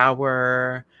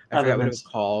power I forgot what it was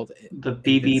called. The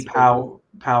BB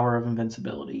power of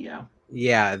invincibility. Yeah.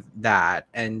 Yeah, that.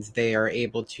 And they are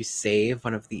able to save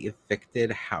one of the evicted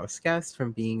house guests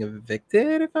from being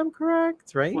evicted, if I'm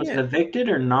correct, right? Was it evicted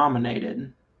or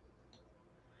nominated?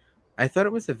 I thought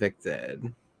it was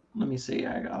evicted. Let me see.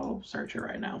 I'll search it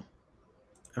right now.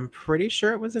 I'm pretty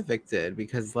sure it was evicted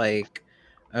because, like,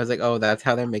 I was like, oh, that's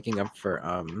how they're making up for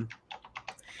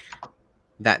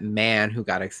that man who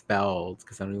got expelled,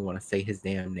 because I don't even want to say his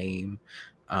damn name,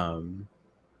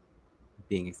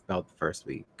 being expelled the first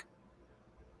week.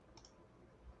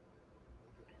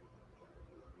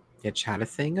 Yeah, chat is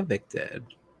saying evicted.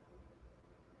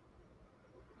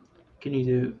 Can you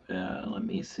do? Let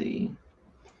me see.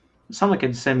 If someone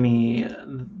can send me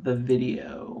the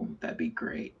video. That'd be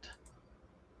great.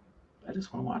 I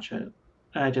just want to watch it.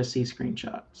 I just see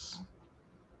screenshots.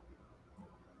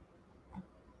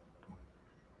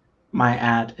 My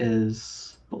 @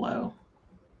 is below.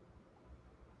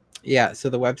 Yeah, so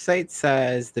the website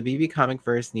says the BB comic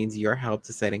verse needs your help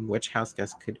deciding which house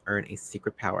guest could earn a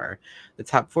secret power. The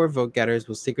top 4 vote getters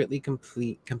will secretly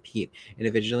compete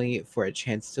individually for a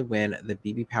chance to win the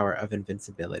BB power of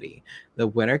invincibility. The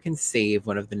winner can save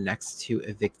one of the next 2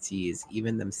 evictees,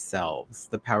 even themselves.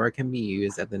 The power can be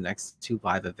used at the next 2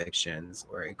 live evictions,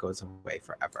 or it goes away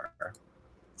forever.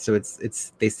 So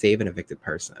it's they save an evicted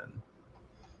person.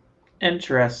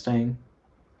 Interesting.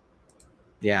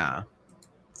 Yeah.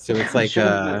 So it's like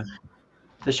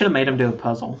they should have made him do a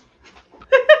puzzle.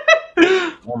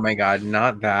 Oh my god,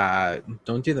 not that.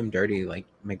 Don't do them dirty like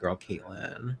my girl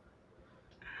Caitlyn.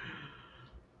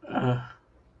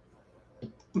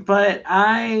 But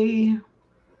I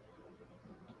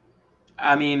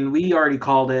mean, we already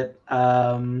called it.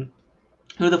 Who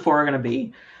the 4 are going to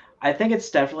be? I think it's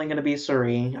definitely going to be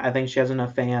Suri. I think she has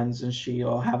enough fans and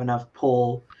she'll have enough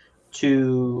pull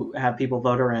to have people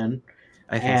vote her in.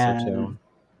 I think so too.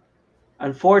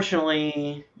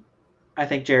 Unfortunately, I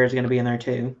think Jared's going to be in there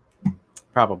too.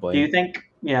 Probably. Do you think?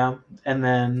 Yeah. And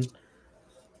then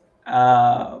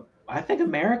I think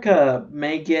America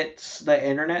may get the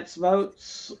internet's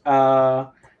votes.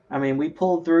 I mean, we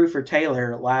pulled through for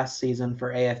Taylor last season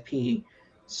for AFP.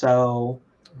 So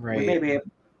we may be.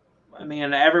 I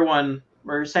mean, everyone,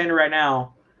 we're saying it right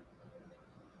now.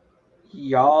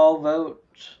 Y'all vote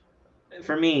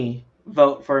for me.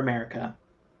 Vote for America,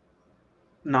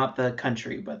 not the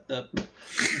country, but the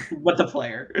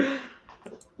player.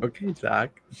 Okay,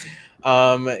 Zach.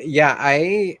 Yeah,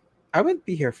 I would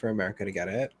be here for America to get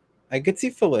it. I could see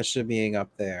Felicia being up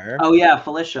there. Oh yeah,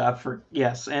 Felicia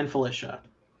and Felicia.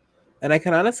 And I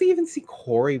can honestly even see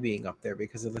Corey being up there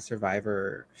because of the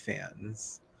Survivor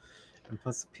fans. And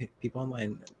plus, people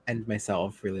online and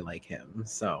myself really like him.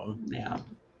 So yeah,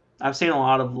 I've seen a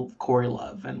lot of Corey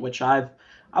love, and which I've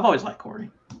always liked Corey.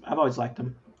 I've always liked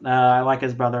him. I like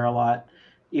his brother a lot,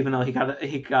 even though he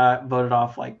got voted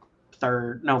off like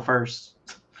first.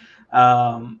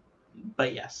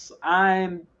 But yes,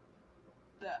 I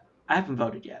haven't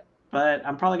voted yet, but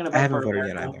I'm probably gonna vote. I haven't voted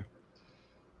yet either.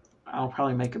 I'll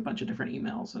probably make a bunch of different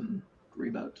emails and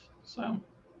revote. So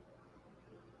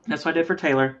that's what I did for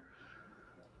Taylor.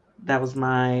 That was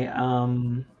my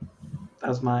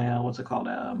what's it called?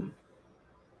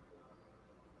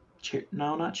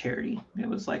 No, not charity. It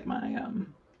was like my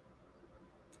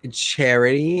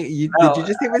charity. Did you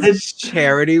just say it was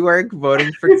charity work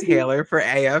voting for Taylor for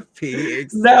AFP?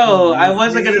 No, I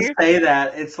wasn't gonna say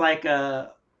that. It's like my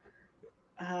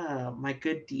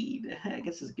good deed. I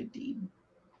guess it's a good deed.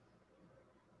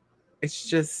 It's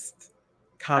just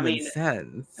common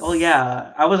sense. Well,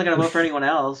 yeah, I wasn't gonna vote for anyone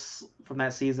else from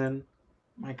that season.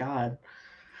 My God.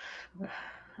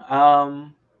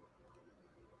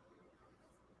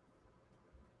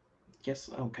 Yes.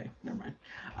 Okay. Never mind.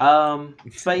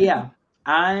 But yeah,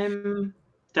 I'm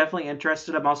definitely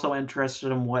interested. I'm also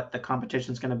interested in what the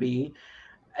competition's going to be.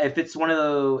 If it's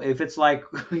if it's like,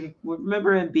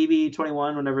 remember in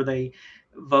BB21 whenever they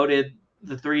voted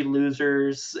the 3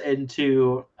 losers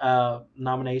into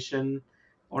nomination?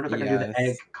 I wonder if they're going to do the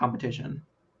egg competition.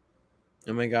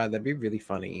 Oh my God, that'd be really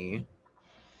funny.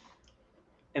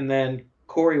 And then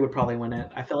Corey would probably win it.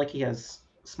 I feel like he has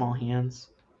small hands.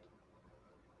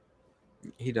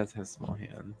 He does have small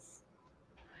hands.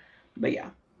 But yeah.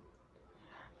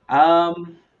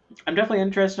 I'm definitely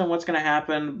interested in what's going to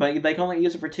happen, but they can only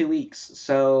use it for 2 weeks.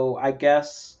 So I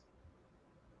guess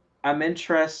I'm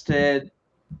interested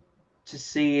to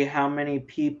see how many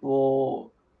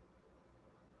people.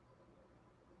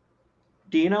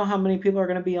 Do you know how many people are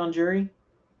going to be on jury?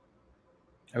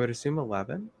 I would assume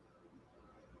 11.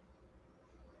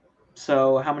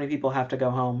 So how many people have to go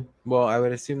home? Well, I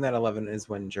would assume that 11 is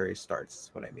when jury starts,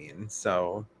 is what I mean.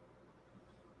 So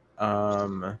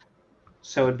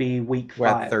So it'd be week We're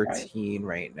 5, at right? 13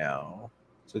 right now.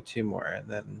 So 2 more, and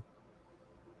then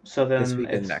So then this week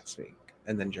if, and next week,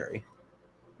 and then jury.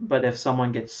 But if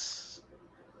someone gets,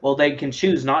 well, they can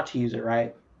choose not to use it,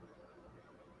 right?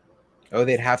 Oh,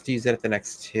 they'd have to use it at the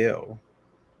next 2.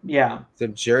 Yeah, The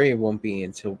jury won't be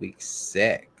until week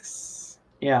 6.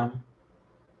 yeah.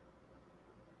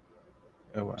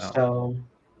 Oh wow. So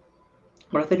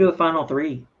what if they do a final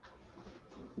 3?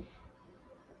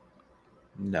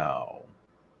 No.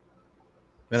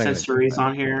 They're not Since gonna do a Cerie's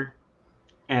final on here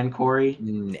and Corey.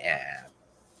 3. Nah.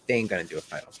 They ain't gonna do a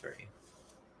final 3.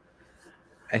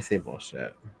 I say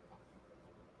bullshit.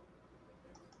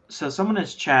 So someone in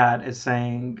his chat is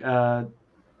saying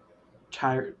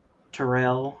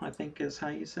Terrell, I think is how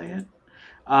you say it.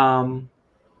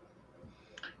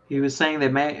 He was saying they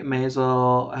may as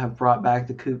well have brought back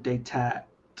the coup d'etat.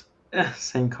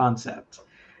 Same concept.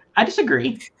 I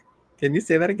disagree. Can you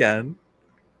say that again?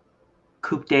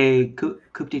 Coup d'etat.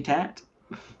 Coup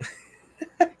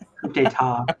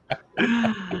d'etat.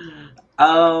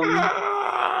 Oh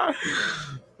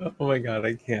my god,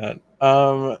 I can't.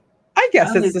 I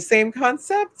guess it's the same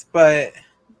concept, but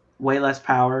way less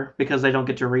power because they don't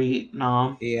get to read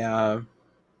Nom. Yeah.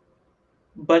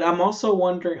 But I'm also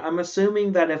wondering, I'm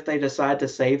assuming that if they decide to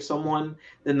save someone,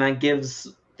 then that gives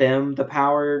them the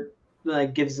power,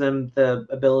 that gives them the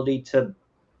ability to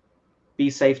be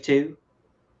safe too.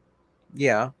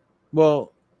 Yeah.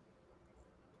 Well,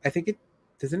 I think it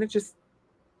doesn't it just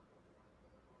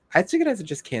I took it as it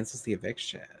just cancels the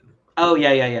eviction. Oh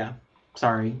yeah.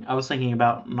 Sorry. I was thinking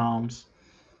about Noms.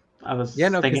 I was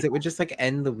thinking because thinking it would just like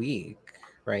end the week,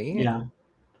 right? Yeah.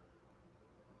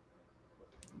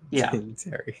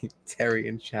 Terry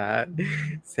in chat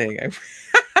saying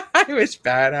I wish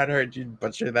Barrett had heard you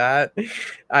butcher that.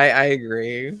 I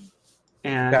agree.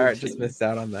 And Barrett just missed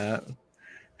out on that.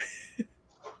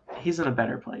 He's in a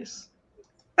better place.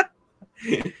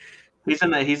 He's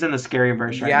in the scary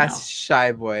verse right now. Yes,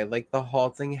 Shy Boy, like the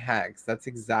halting hex. That's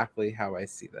exactly how I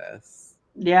see this.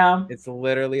 Yeah. It's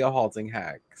literally a halting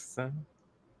hex.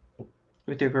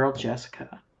 With your girl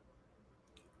Jessica.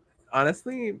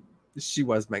 Honestly, she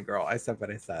was my girl. I said what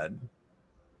I said.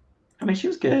 I mean, she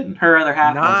was good. Her other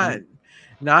half wasn't.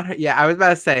 Not her. Yeah, I was about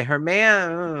to say her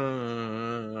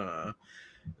man.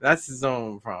 That's his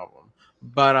own problem.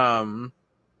 But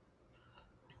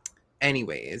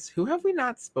anyways, who have we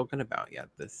not spoken about yet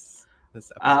this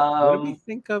episode? What do we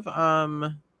think of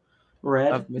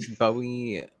Red? Of Miss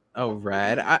Bowie? Oh,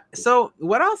 Red. So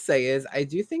what I'll say is I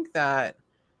do think that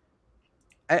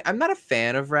I'm not a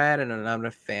fan of Red and I'm not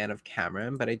a fan of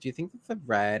Cameron, but I do think that the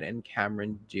Red and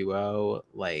Cameron duo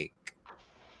like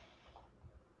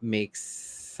makes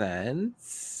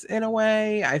sense in a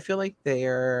way. I feel like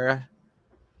they're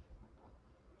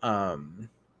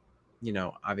you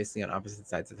know, obviously on opposite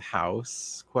sides of the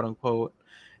house, quote unquote.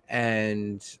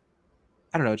 And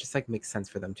I don't know, it just like makes sense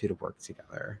for them two to work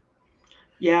together.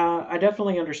 Yeah, I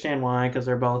definitely understand why, because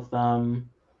they're both I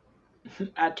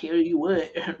tell you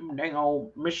what, dang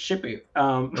old Mississippi.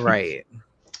 Right.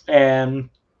 And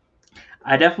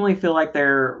I definitely feel like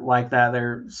they're like that.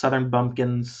 They're Southern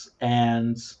bumpkins,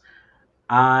 and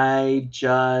I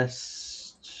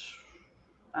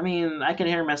mean, I can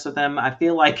hear mess with them. I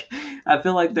feel like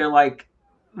they're like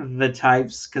the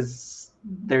types, because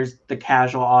there's the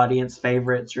casual audience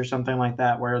favorites or something like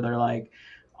that, where they're like,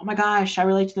 oh my gosh, I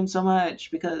relate to them so much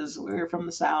because we're from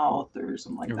the South or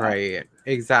something like that. Right.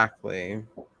 Exactly.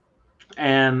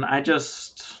 And I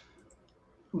just,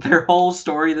 their whole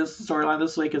storyline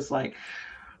this week is like,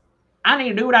 I need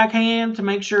to do what I can to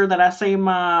make sure that I save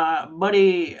my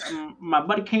buddy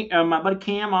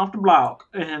Cam off the block.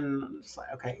 And it's like,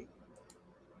 okay,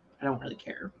 I don't really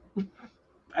care.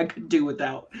 I could do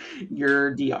without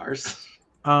your DRs.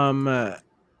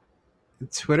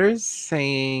 Twitter's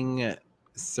saying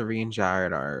Cirie and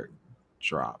Jared are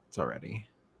dropped already.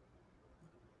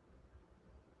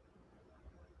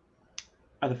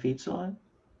 Are the feeds still on?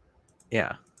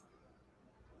 Yeah.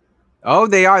 Oh,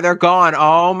 they are. They're gone.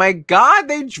 Oh my god,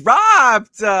 they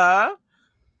dropped. Why'd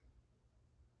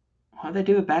they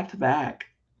do it back to back?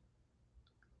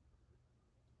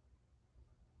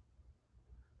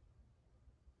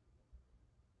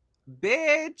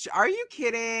 Bitch, are you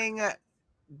kidding?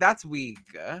 That's weak.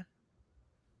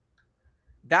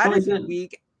 That is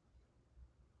weak.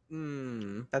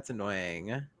 That's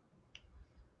annoying.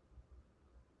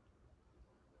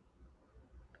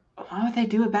 Why would they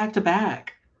do it back to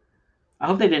back? I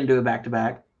hope they didn't do it back to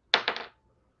back.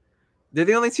 They're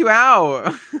the only two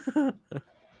out.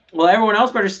 Well, everyone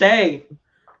else better stay.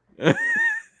 If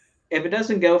it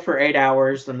doesn't go for 8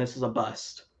 hours, then this is a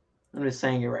bust. I'm just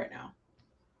saying it right now.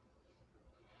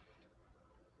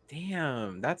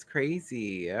 Damn, that's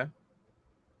crazy.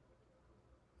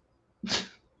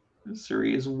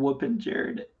 Suri is whooping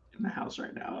Jared in the house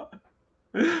right now.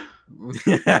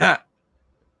 I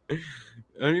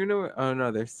don't even know. Oh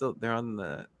no, they're sitting on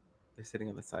the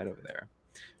side over there.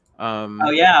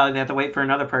 Oh yeah, they have to wait for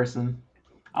another person.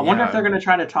 I wonder if they're Yeah. gonna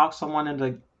try to talk someone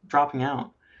into dropping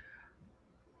out.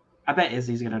 I bet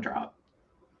Izzy's gonna drop.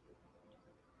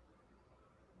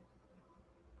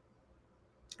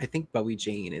 I think Bowie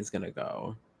Jane is gonna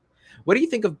go. What do you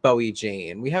think of Bowie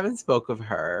Jane? We haven't spoke of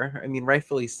her. I mean,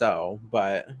 rightfully so,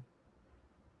 but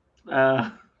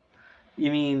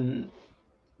You mean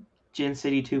Gin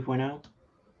City 2.0?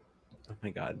 oh my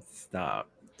god, stop.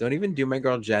 Don't even do my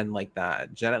girl Jen like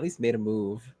that. Jen at least made a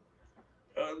move.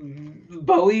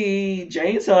 Bowie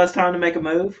Jane still has time to make a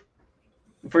move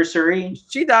for Suri.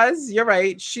 She does. You're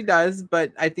right. She does,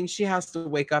 but I think she has to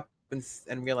wake up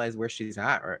and realize where she's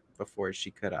at before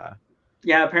she could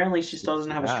Yeah, apparently she still doesn't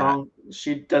do have a that. strong.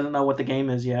 She doesn't know what the game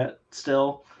is yet.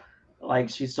 Still, like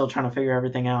she's still trying to figure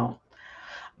everything out.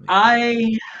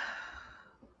 I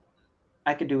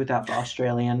could do without the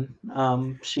Australian.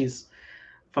 She's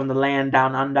from the land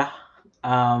down under.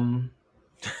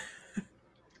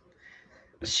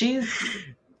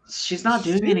 She's not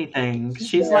doing anything.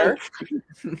 She's there. like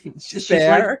She's she's like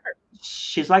there.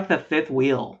 she's like the fifth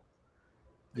wheel.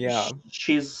 Yeah.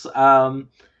 She's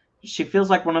she feels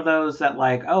like one of those that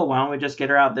like, oh, why don't we just get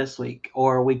her out this week,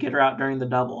 or we get her out during the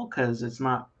double because it's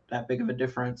not that big of a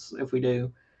difference if we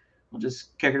do. We'll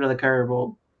just kick her to the curb.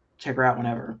 We'll check her out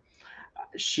whenever.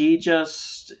 She's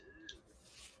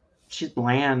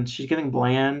bland. She's getting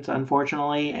bland,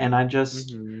 unfortunately, and I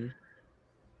just at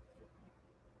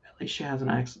least she has an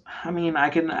accent. I mean, I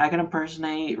can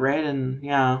impersonate Red, and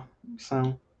yeah,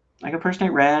 so I can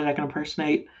impersonate Red. I can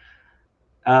impersonate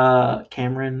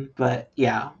Cameron, but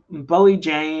yeah, Bowie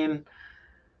Jane.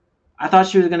 I thought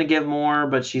she was going to give more,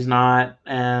 but she's not,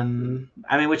 and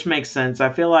I mean, which makes sense.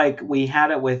 I feel like we had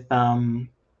it with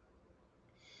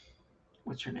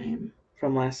what's her name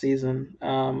from last season,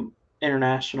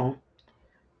 International,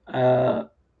 uh,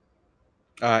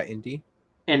 Indy.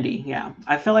 Indy. Yeah,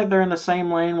 I feel like they're in the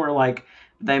same lane where like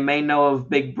they may know of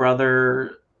Big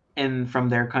Brother in from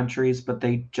their countries, but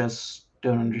they just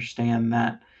don't understand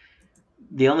that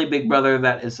the only Big Brother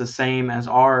that is the same as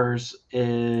ours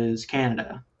is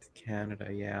Canada.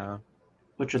 Canada, yeah.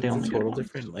 Which are the It's a only good total ones.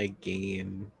 different like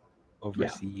game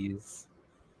overseas. Yeah.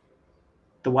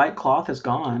 The white cloth is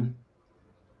gone.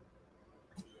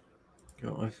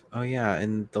 Oh yeah,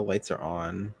 and the lights are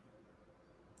on.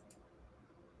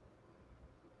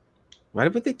 Why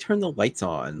would they turn the lights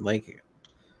on? Like,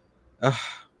 ugh,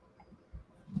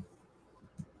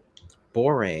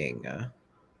 boring.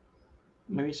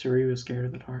 Maybe Suri was scared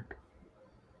of the dark.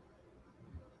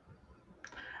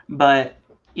 But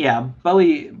yeah,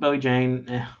 Bowie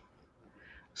Jane.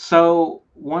 So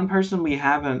one person we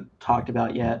haven't talked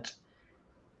about yet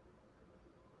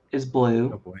is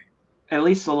Blue. Oh boy. At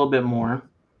least a little bit more.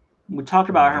 We talked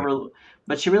about her,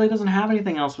 but she really doesn't have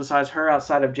anything else besides her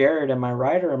outside of Jared. Am I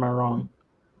right or am I wrong?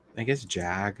 I guess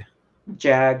Jag.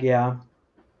 Jag, yeah.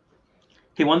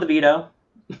 He won the veto.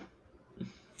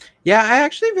 Yeah, I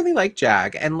actually really like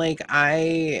Jag, and like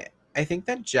I think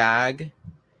that Jag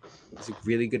is a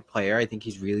really good player. I think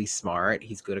he's really smart.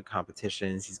 He's good at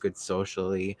competitions. He's good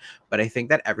socially. But I think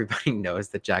that everybody knows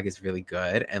that Jag is really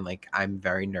good, and like I'm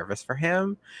very nervous for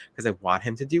him because I want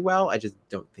him to do well. I just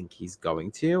don't think he's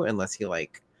going to unless he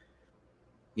like,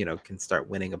 can start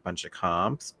winning a bunch of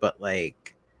comps. But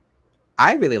like,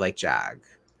 I really like Jag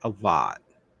a lot.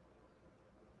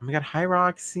 Oh my god, hi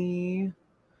Roxy.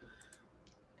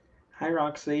 Hi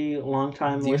Roxy,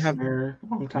 longtime listener,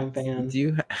 longtime fan.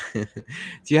 Do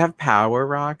you have power,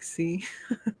 Roxy?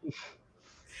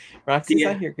 Roxy's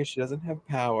not here because she doesn't have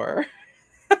power.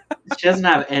 She doesn't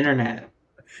have internet.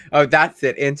 Oh, that's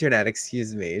it. Internet,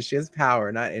 excuse me. She has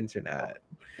power, not internet.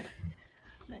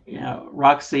 Yeah,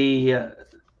 Roxy,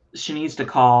 she needs to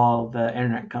call the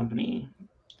internet company.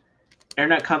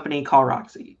 Internet company, call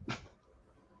Roxy.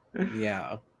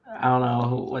 Yeah. I don't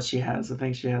know what she has. I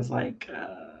think she has like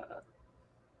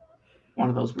one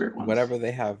of those weird ones. Whatever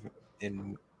they have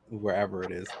in wherever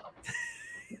it is.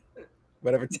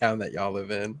 Whatever town that y'all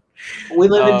live in. We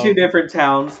live in two different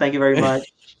towns. Thank you very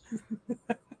much.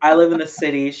 I live in the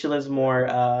city. She lives more.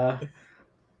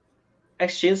 Actually,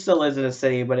 she still lives in a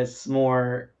city, but it's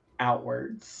more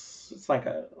outwards. It's like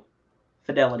a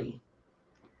Fidelity.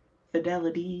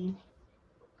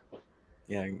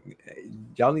 Yeah,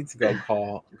 y'all need to go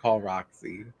call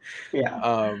Roxy.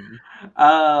 Yeah.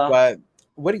 But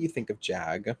what do you think of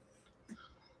Jag?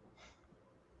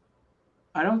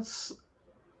 I don't.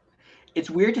 It's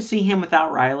weird to see him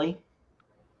without Riley.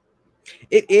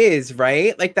 It is,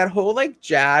 right? Like that whole like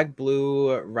Jag,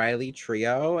 Blue, Riley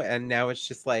trio, and now it's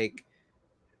just like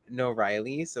no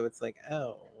Riley, so it's like,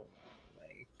 oh,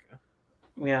 like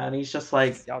Yeah, and he's just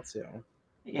like, just y'all too.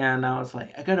 yeah. Now it's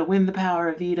like I gotta win the power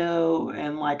of Vito,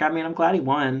 and like, I mean, I'm glad he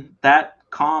won. That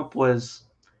comp was.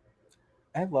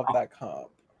 I love that comp.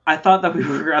 I thought that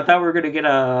I thought we were gonna get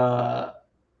a.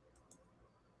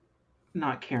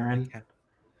 Not Karen.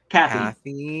 Kathy.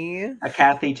 Kathy. A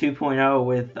Kathy 2.0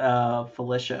 with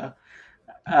Felicia.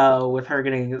 With her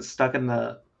getting stuck in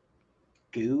the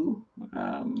goo.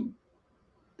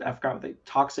 I forgot what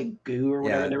toxic goo or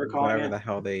whatever Yeah, they were calling whatever it. the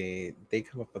hell they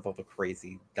come up with all the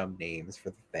crazy dumb names for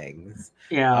the things.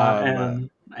 Yeah, and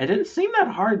it didn't seem that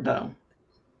hard though.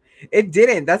 It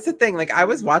didn't. That's the thing. Like I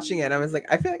was watching it and I was like,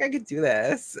 I feel like I could do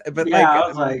this. But Yeah, like I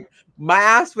was like, my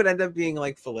ass would end up being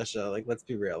like Felicia. Like, let's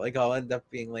be real. Like I'll end up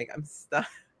being like, I'm stuck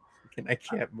and I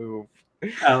can't move.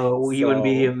 oh, you wouldn't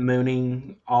be So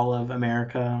mooning all of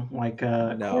America like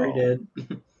Corey no. did.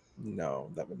 No,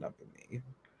 that would not be me.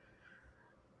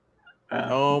 Uh,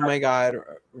 Oh my god,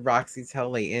 Roxy tell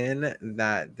Layton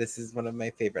that this is one of my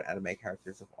favorite anime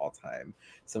characters of all time.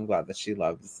 So I'm glad that she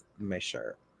loves my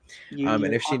shirt. Yu And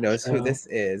Yu if she knows who Hakusho. this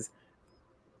is,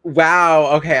 wow.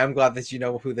 Okay, I'm glad that you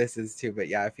know who this is too. But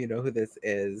yeah, if you know who this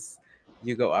is,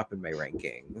 you go up in my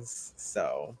rankings.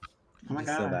 So Oh my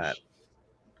just so that, gosh.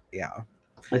 yeah.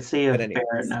 Let's see But if Barrett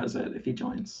anyways, knows it if he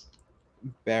joins.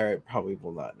 Barrett probably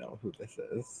will not know who this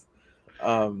is.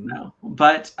 No,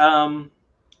 but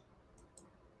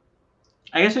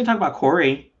I guess we can talk about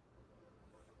Corey.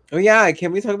 Oh yeah,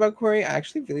 can we talk about Corey? I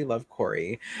actually really love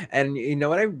Corey, and you know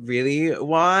what I really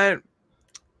want?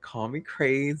 Call me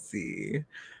crazy,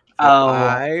 but Oh,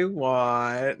 I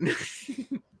want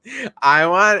I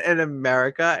want an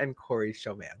America and Corey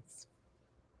showmance.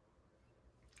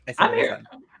 I said I'm what I here. said.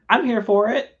 I'm here for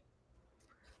it.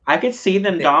 I could see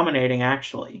them They, dominating.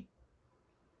 Actually,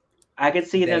 I could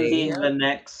see them they being the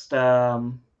next.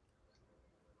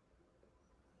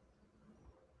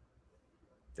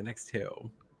 the next two.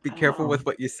 Be I don't careful know. with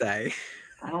what you say.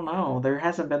 I don't know. There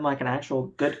hasn't been like an actual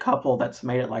good couple that's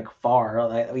made it like far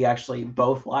that we actually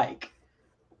both like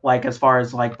as far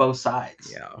as like both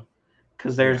sides. Yeah.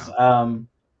 Because there's Yeah.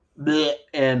 Bleh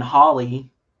and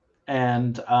Holly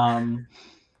and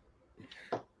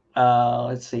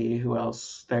let's see who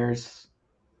else. There's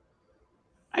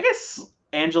I guess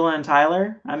Angela and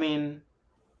Tyler. I mean,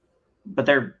 but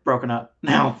they're broken up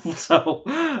now. So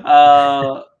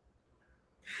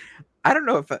I don't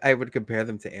know if I would compare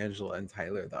them to Angela and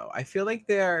Tyler though. I feel like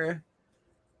they're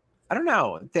I don't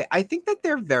know. I think that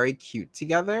they're very cute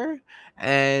together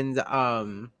and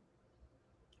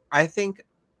I think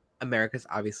America's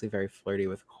obviously very flirty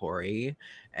with Corey,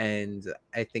 and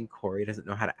I think Corey doesn't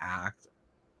know how to act.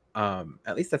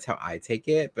 At least that's how I take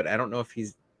it, but I don't know if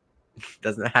he's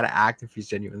doesn't know how to act if he's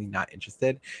genuinely not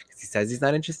interested because he says he's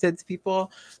not interested to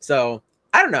people. So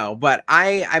I don't know, but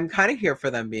I'm kind of here for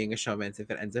them being a showman if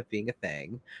it ends up being a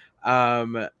thing.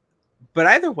 Um, but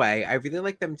either way, I really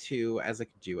like them too as like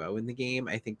a duo in the game.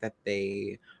 I think that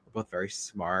they are both very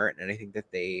smart, and I think that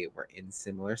they were in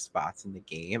similar spots in the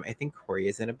game. I think Corey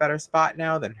is in a better spot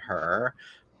now than her,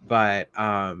 but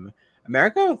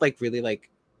America like really like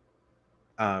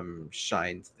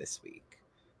shined this week,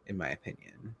 in my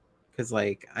opinion, because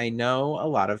like I know a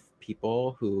lot of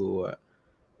people who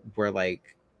were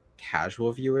like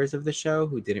casual viewers of the show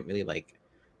who didn't really like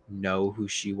know who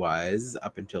she was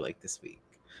up until like this week.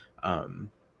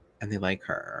 And they like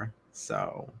her.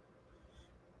 So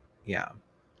yeah.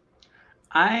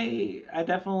 I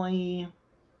definitely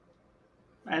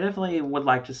would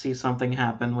like to see something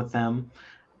happen with them.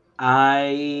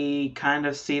 I kind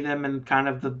of see them in kind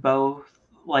of the both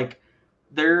like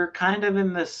they're kind of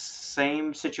in the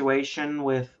same situation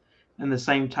with in the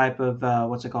same type of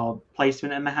what's it called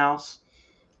placement in the house.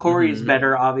 Corey's Mm-hmm.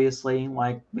 better obviously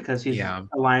like because he's Yeah.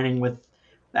 aligning with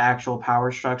the actual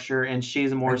power structure and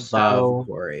I love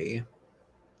Corey.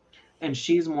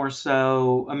 she's more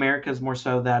so America's more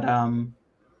so that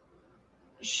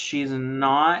she's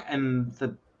not in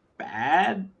the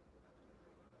bad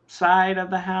side of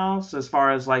the house as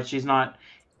far as like she's not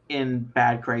in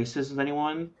bad graces with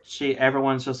anyone.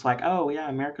 Everyone's just like, oh yeah,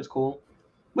 America's cool,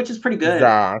 which is pretty good.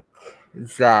 Zach.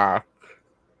 Zach.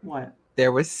 What?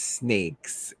 There was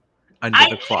snakes under I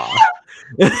the cloth.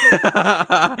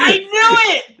 I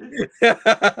knew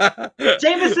it.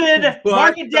 Jameson,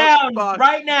 mark it down fuck?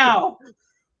 right now.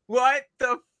 What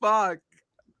the fuck?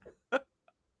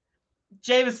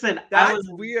 Jameson, That's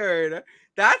weird.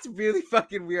 That's really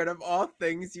fucking weird. Of all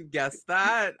things, you guessed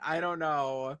that. I don't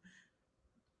know.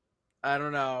 I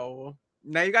don't know.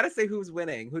 Now you got to say who's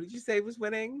winning. Who did you say was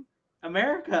winning?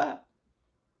 America.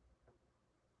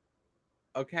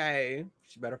 Okay,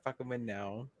 she better fucking win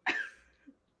now.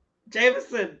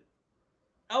 Jameson.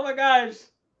 Oh my gosh.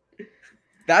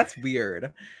 That's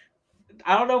weird.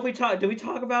 I don't know if we talked. Did we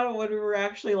talk about it when we were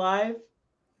actually live?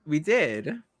 We did.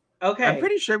 I'm Okay.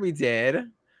 pretty sure we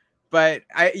did, but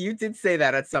you did say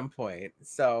that at some point.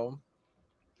 So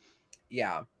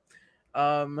yeah.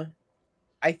 Um,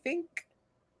 I think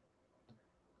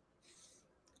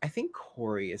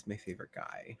Corey is my favorite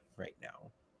guy right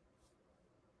now.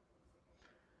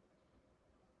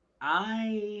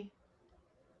 I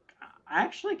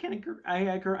actually can agree. I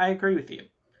agree with you.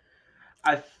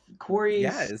 Corey's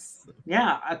Yes.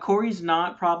 yeah, Corey's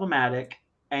not problematic,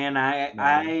 and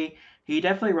No. he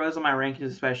definitely rose on my rankings,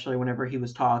 especially whenever he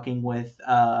was talking with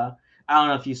I don't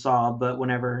know if you saw, but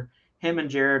whenever him and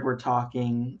Jared were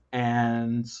talking,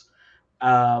 and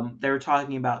they were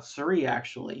talking about Suri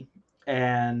actually,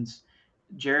 and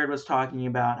Jared was talking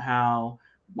about how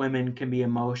women can be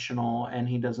emotional, and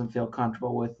he doesn't feel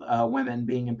comfortable with women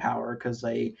being in power because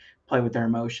they play with their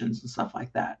emotions and stuff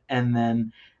like that. And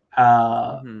then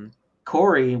Mm-hmm.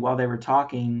 Corey, while they were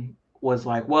talking, was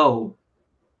like, "Whoa,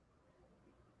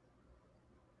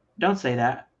 don't say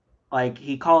that." Like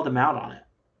he called him out on it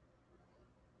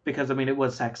because I mean it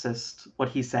was sexist what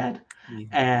he said,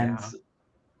 and Yeah.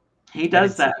 he I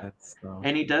does did see that. that. So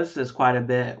And he does this quite a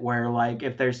bit where like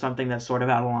if there's something that's sort of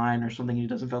out of line or something he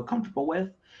doesn't feel comfortable with,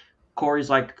 Corey's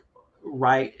like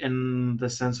right in the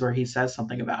sense where he says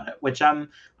something about it, which I'm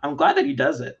glad that he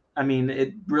does it. I mean,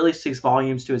 it really speaks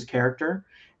volumes to his character,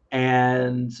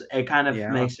 and it kind of yeah.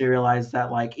 makes you realize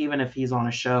that like even if he's on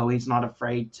a show, he's not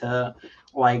afraid to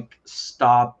like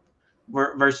stop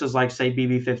versus like say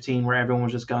BB15 where everyone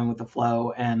was just going with the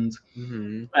flow and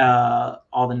Mm-hmm.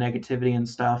 all the negativity and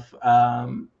stuff.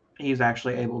 He's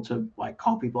actually able to like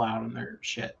call people out on their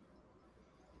shit.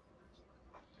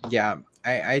 Yeah.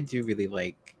 I do really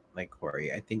like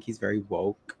Corey. I think he's very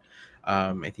woke.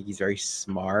 I think he's very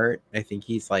smart. I think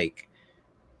he's like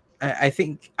I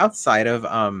think outside of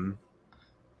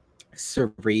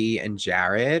Suri and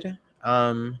Jared,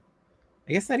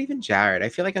 I guess not even Jared. I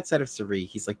feel like outside of Suri,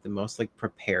 he's like the most like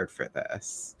prepared for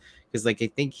this. Because like I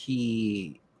think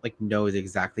he like knows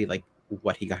exactly like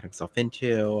what he got himself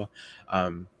into,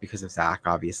 because of Zach,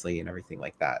 obviously, and everything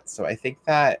like that. So I think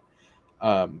that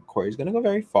Corey's gonna go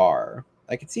very far.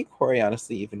 I could see Corey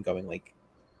honestly even going like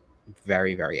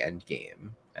very, very end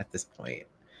game at this point.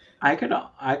 I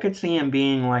could see him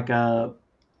being like a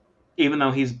even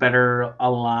though he's better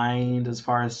aligned as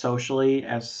far as socially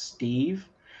as Steve,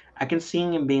 I can see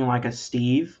him being like a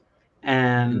Steve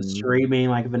and Hmm. Sheree being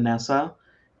like Vanessa.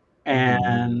 Hmm.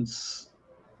 And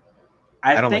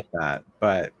I I don't think like that,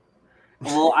 but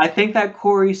well, I think that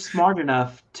Corey's smart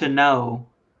enough to know.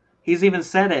 He's even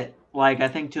said it, like I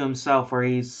think to himself, where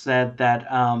he said that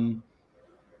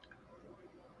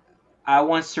I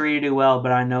want Suri to do well,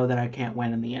 but I know that I can't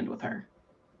win in the end with her.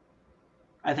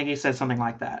 I think he said something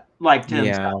like that, like to yeah,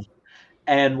 himself,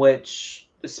 and which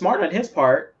is smart on his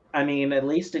part. I mean, at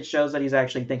least it shows that he's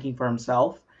actually thinking for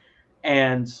himself.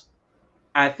 And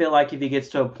I feel like if he gets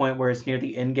to a point where it's near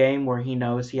the end game, where he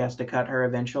knows he has to cut her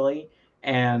eventually,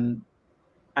 and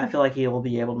I feel like he will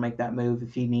be able to make that move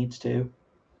if he needs to.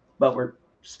 But we're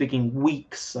speaking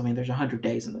weeks. I mean, there's 100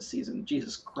 days in the season.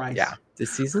 Jesus yeah. Christ.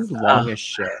 This season's long Uh, as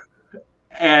shit.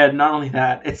 and not only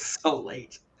that, it's so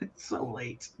late. It's so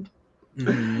late.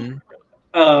 Hmm.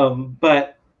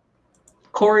 But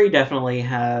Corey definitely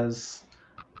has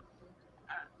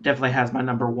my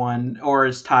number one, or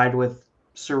is tied with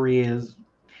Suri. Is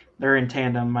they're in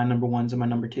tandem, my number ones and my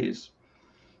number twos.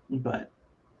 But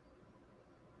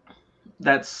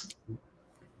that's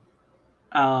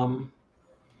um,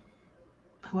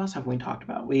 who else have we talked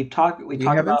about? We We talked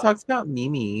haven't about. talked about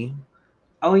Mimi.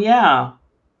 Oh yeah,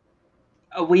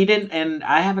 we didn't, and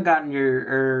I haven't gotten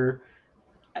your.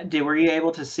 Did were you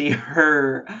able to see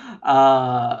her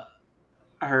uh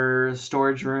her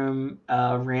storage room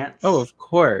Oh, rants? of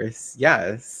course.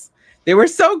 Yes. They were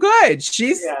so good.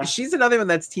 Yeah. She's another one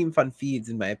that's Team Fun Feeds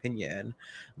in my opinion.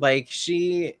 Like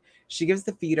she gives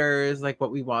the feeders like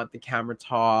what we want, the camera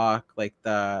talk, like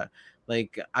the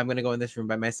like I'm going to go in this room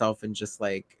by myself and just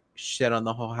like shit on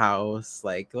the whole house.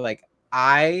 Like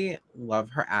I love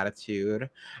her attitude.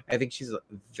 I think she's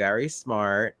very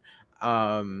smart.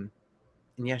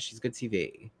 And yeah, she's good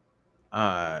TV.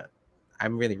 Uh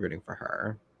I'm really rooting for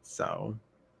her. So,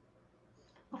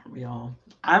 Aren't we all?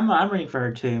 I'm rooting for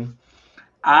her too.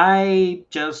 I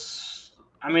just,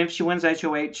 I mean, if she wins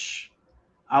HOH,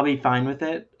 I'll be fine with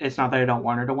it. It's not that I don't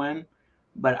want her to win,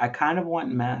 but I kind of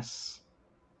want Mess.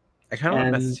 I kind of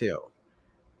want Mess And too.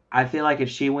 I feel like if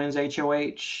she wins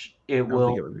HOH, it I don't will.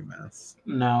 think it would be Mess.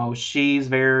 No, she's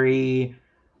very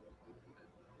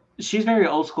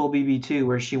old school BB2,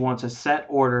 where she wants a set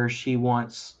order, she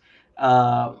wants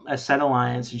a set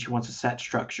alliance, and she wants a set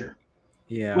structure.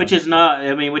 Yeah. Which is not,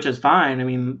 I mean, which is fine. I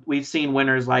mean, we've seen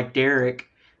winners like Derek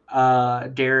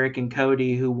and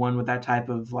Cody who won with that type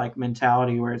of like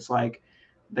mentality where it's like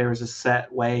there was a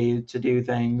set way to do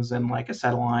things and like a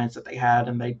set alliance that they had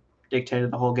and they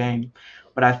dictated the whole game.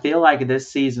 But I feel like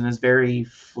this season is very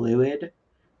fluid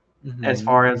as Mhm.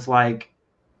 far as like,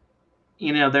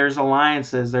 there's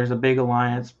alliances, there's a big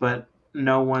alliance, but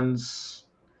no one's,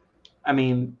 I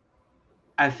mean,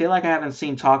 I feel like I haven't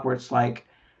seen talk where it's like,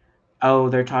 oh,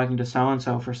 they're talking to so and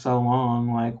so for so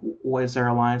long. Like, what is their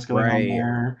alliance going on Right.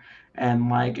 there? And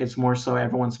like, it's more so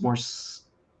everyone's more,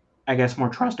 I guess, more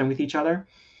trusting with each other.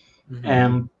 Mhm.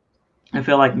 And I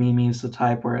feel like Mimi's the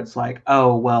type where it's like,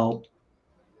 oh, well,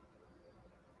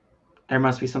 there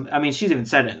must be something. I mean, she's even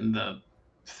said it in the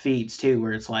feeds too,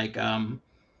 where it's like,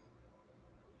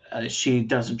 she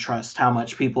doesn't trust how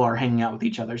much people are hanging out with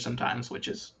each other sometimes, which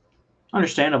is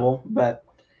understandable. But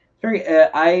very,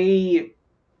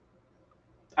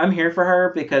 I'm here for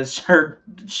her because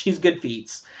she's good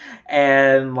feats,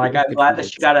 and like Good feats. I'm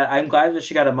glad that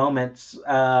she got a moment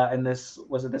in this.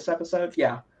 Was it this episode?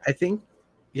 Yeah. I think,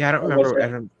 yeah, I don't Or was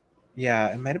remember. it?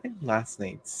 Yeah, it might have been last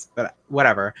night's, but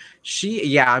whatever.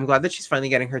 I'm glad that she's finally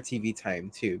getting her TV time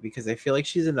too, because I feel like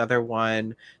she's another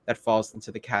one that falls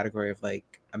into the category of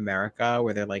like America,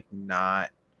 where they're like not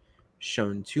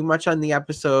shown too much on the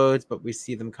episodes, but we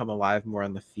see them come alive more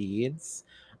on the feeds.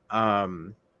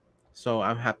 So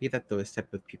I'm happy that those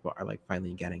type of people are like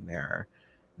finally getting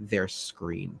their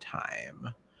screen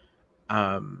time.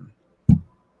 Um,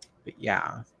 but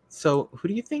yeah. So who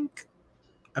do you think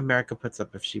America puts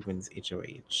up if she wins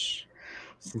HOH?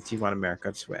 Since you want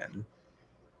America to win.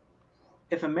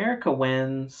 If America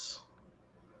wins,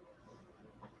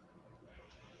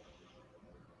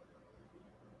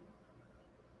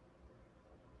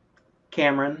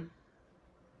 Cameron.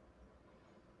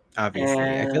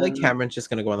 Obviously. I feel like And Cameron's just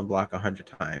gonna go on the block 100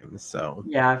 times, so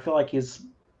yeah, I feel like he's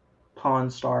Pawn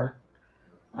Star.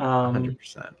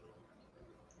 100%.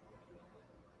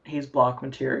 He's block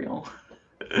material,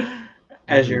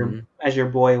 as your Mhm. as your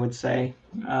boy would say.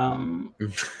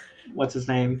 What's his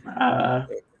name?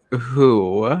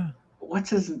 Who? What's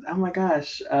his? Oh my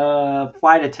gosh!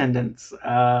 Flight attendants.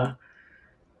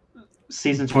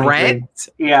 Season 23. Brent?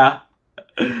 Yeah.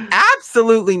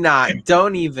 Absolutely not.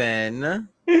 Don't even.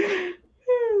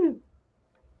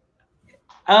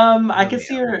 I No, could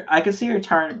see ma'am. her. I could see her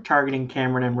targeting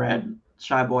Cameron and Red.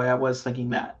 Shy Boy. I was thinking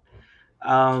that.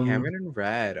 Cameron and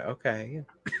Red. Okay.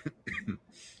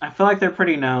 I feel like they're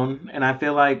pretty known, and I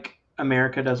feel like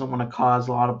America doesn't want to cause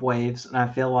a lot of waves, and I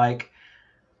feel like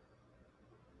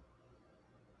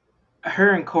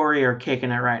her and Corey are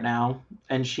kicking it right now,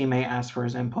 and she may ask for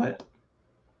his input.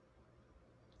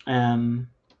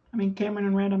 I mean, Cameron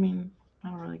and Red. I mean, I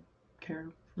don't really care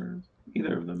for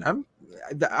either of them.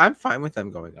 I'm fine with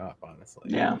them going up, honestly.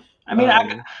 Yeah, I mean,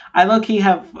 Um, I low key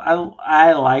have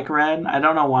I like Red. I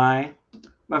don't know why,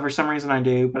 but for some reason I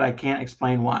do, but I can't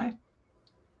explain why.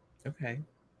 okay.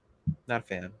 Not a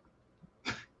fan.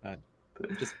 Uh,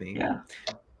 just me. Yeah,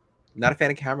 Not a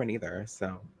fan of Cameron either,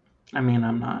 so. I mean,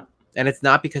 I'm not. And it's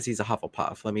not because he's a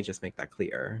Hufflepuff. Let me just make that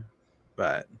clear.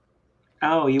 But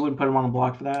Oh, you wouldn't put him on a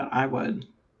block for that? I would.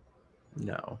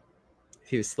 no. If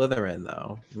he was Slytherin,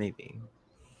 though, maybe.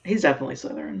 He's definitely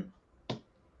Slytherin. I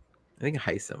think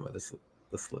Heisem was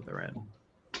the Slytherin.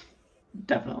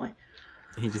 Definitely.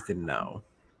 He just didn't know.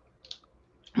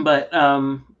 But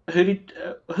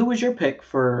who was your pick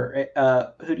for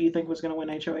who do you think was going to win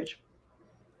HOH?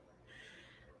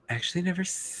 I actually never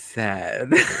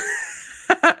said.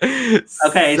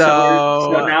 Okay,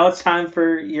 so now it's time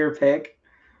for your pick.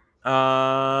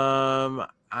 I'm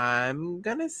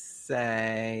gonna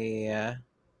say.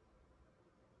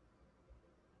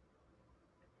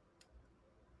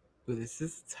 Ooh, this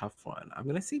is a tough one. I'm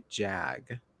gonna say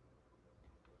Jag.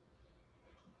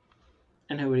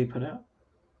 And who would he put out?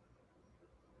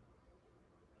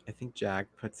 I think Jag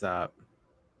puts up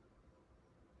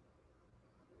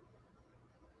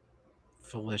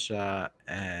Felicia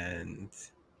and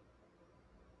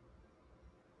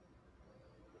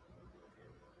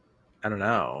I don't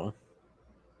know.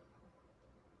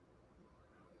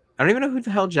 I don't even know who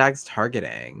the hell Jag's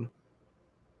targeting.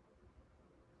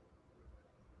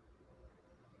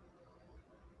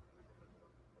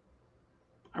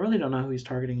 I really don't know who he's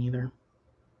targeting either.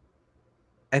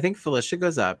 I think Felicia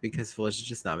goes up because Felicia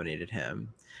just nominated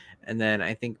him. And then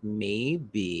I think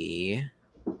maybe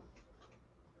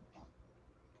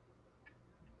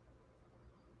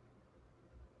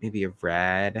maybe a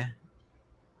red.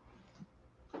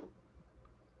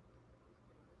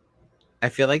 I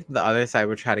feel like the other side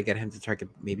would try to get him to target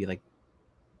maybe like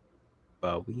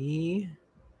Bowie.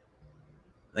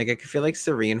 Like I could feel like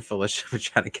Serene and Felicia would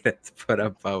try to get it to put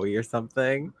up Bowie or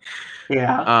something.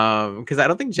 Yeah. Because I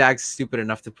don't think Jack's stupid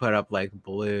enough to put up like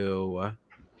Blue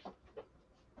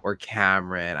or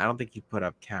Cameron. I don't think he'd put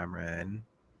up Cameron.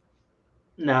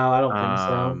 No, I don't think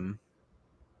so.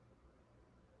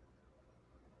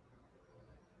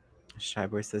 Shy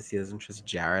Boy says he doesn't trust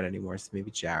Jared anymore, so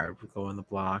maybe Jared would go on the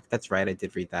block. That's right, I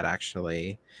did read that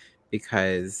actually,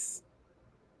 because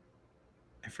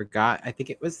I forgot. I think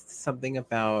it was something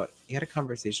about he had a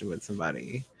conversation with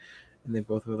somebody, and they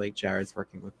both were like, Jared's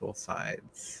working with both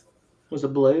sides. Was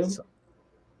it Blue? So,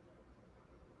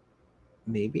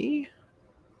 maybe.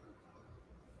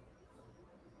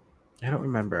 I don't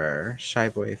remember. Shy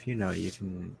Boy, if you know, you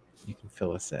can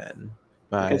fill us in.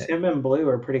 Because But him and Blue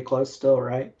are pretty close still,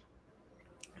 right?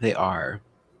 they are.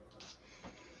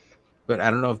 But I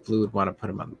don't know if Blue would want to put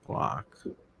him on the block.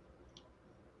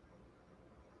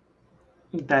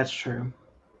 That's true.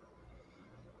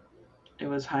 It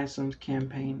was Hisam's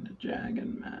campaign to Jag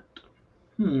and Matt.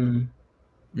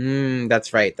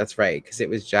 That's right. That's right. Because it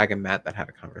was Jag and Matt that had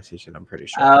a conversation, I'm pretty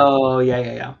sure. Oh,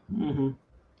 yeah.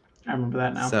 I remember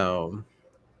that now. So,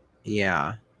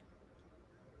 yeah.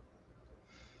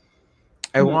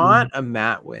 I want a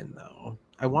Matt win, though.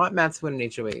 I want Matt to win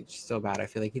an HOH so bad. I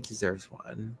feel like he deserves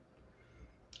one.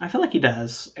 I feel like he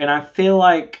does. And I feel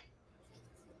like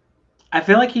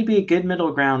he'd be a good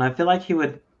middle ground. I feel like he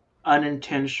would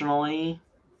unintentionally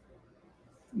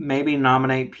maybe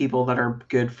nominate people that are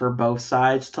good for both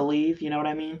sides to leave. You know what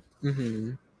I mean?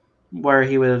 Mm-hmm. Where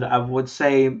I would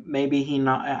say maybe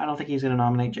I don't think he's going to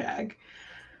nominate Jag.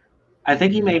 I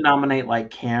think he may nominate like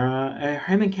Cameron.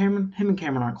 Him and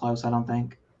Cameron aren't close, I don't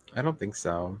think. I don't think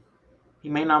so. He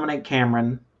may nominate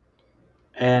Cameron,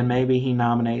 and maybe he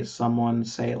nominates someone,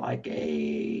 say like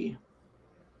a.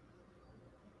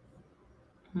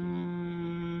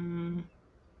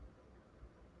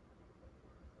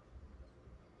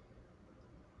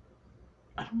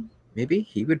 Maybe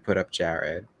he would put up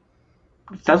Jared.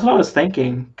 That's what I was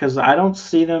thinking, because I don't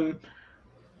see them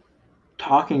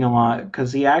talking a lot.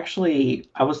 Because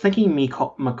I was thinking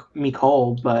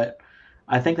Mecole, but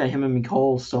I think that him and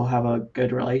Mecole still have a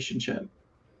good relationship.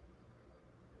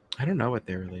 I don't know what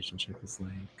their relationship is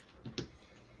like.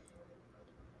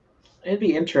 It'd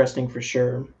be interesting for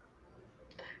sure.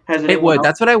 It would.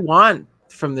 That's what I want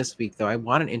from this week, though. I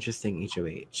want an interesting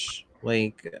HOH.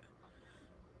 Like,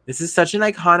 this is such an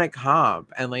iconic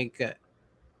comp, and like,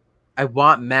 I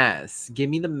want mess. Give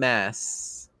me the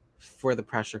mess for the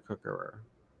pressure cooker.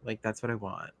 Like, that's what I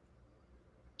want.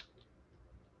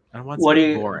 I don't want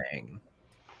something boring.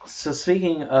 So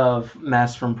speaking of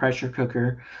mess from pressure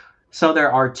cooker, so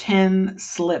there are 10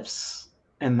 slips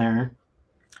in there.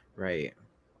 Right.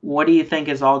 What do you think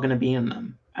is all going to be in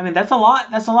them? I mean, that's a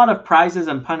lot. That's a lot of prizes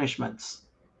and punishments.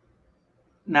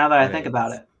 Now that I think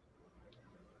about it.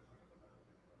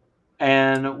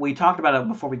 And we talked about it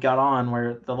before we got on,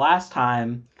 where the last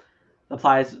time the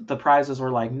prizes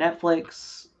were like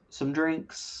Netflix, some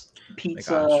drinks,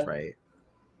 pizza. My gosh, right.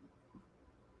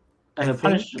 And the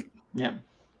punishment. Yeah.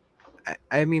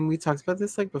 I mean, we talked about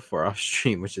this like before off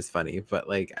stream, which is funny, but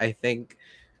like I think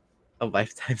a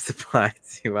lifetime supply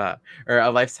to or a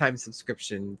lifetime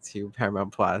subscription to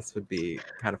Paramount Plus would be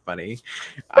kind of funny.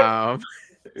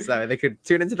 So they could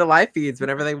tune into the live feeds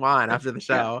whenever they want after the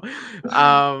show.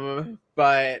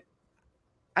 But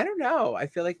I don't know. I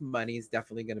feel like money is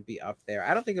definitely going to be up there.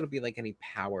 I don't think it'll be like any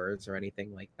powers or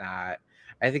anything like that.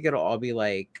 I think it'll all be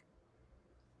like,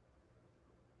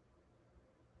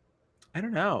 I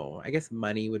don't know. I guess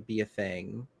money would be a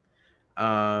thing.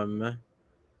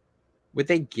 Would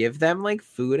they give them like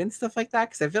food and stuff like that?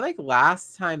 Because I feel like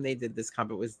last time they did this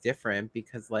comp, it was different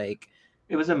because like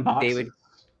it was in boxes. They would,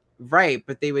 right,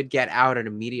 but they would get out and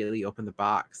immediately open the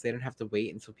box. They didn't have to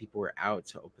wait until people were out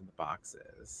to open the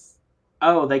boxes.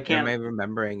 Oh, they can't. Am I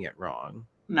remembering it wrong?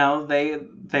 No, they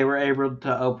were able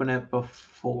to open it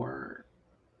before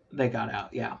they got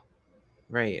out. Yeah.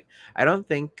 Right. I don't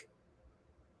think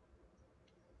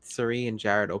Suri and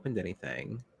Jared opened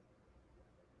anything.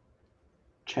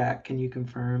 Chat, can you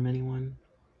confirm anyone?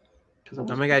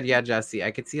 Oh my god, yeah, Jesse.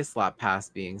 I could see a slot pass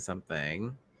being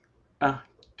something.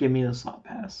 Give me the slot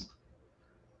pass.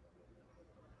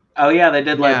 Oh yeah, they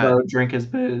did let Bo drink his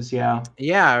booze. Yeah.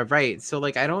 Yeah, right. So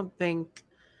like, I don't think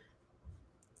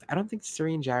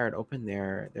Suri and Jared opened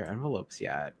their envelopes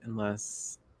yet,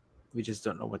 unless we just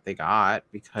don't know what they got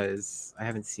because I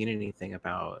haven't seen anything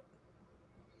about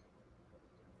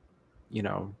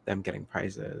them getting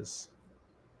prizes.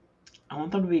 I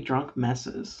want them to be drunk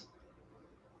messes.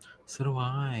 So do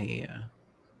I.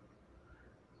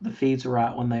 The feeds were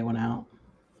out when they went out.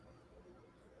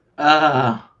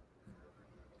 Ugh.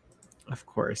 Of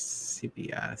course,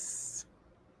 CBS.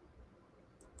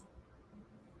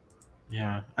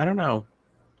 Yeah, I don't know.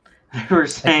 They were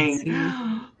saying, see-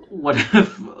 what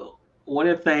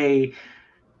if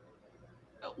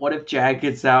Jag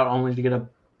gets out only to get a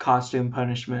costume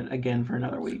punishment again for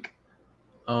another week?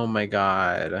 Oh my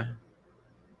god.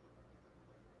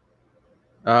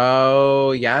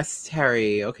 Oh, yes,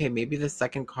 Terry. Okay, maybe the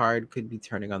second card could be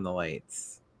turning on the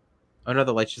lights. Oh no,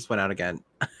 the lights just went out again.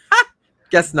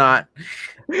 Guess not.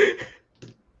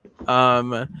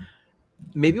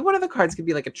 Maybe one of the cards could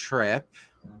be like a trip.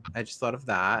 I just thought of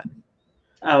that.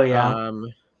 Oh yeah.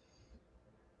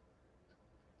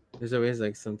 There's always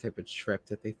like some type of trip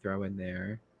that they throw in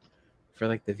there for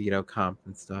like the veto comp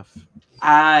and stuff.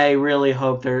 I really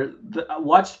hope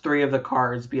watch 3 of the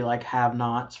cards be like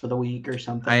have-nots for the week or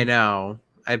something. I know.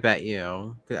 I bet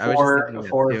you. I was just thinking that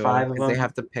 4 or too, 5 of because they them,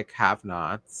 have to pick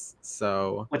have-nots.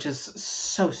 So which is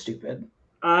so stupid.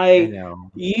 I know.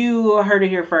 You heard it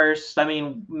here first. I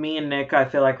mean, me and Nick, I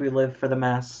feel like we live for the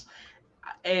mess.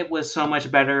 It was so much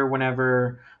better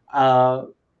whenever I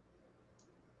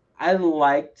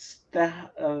liked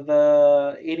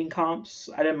the eating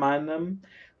comps. I didn't mind them,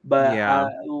 but Yeah,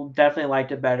 I definitely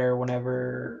liked it better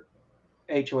whenever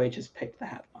HOHs picked the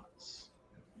have-nots.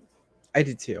 I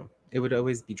did too. It would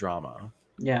always be drama.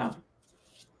 Yeah.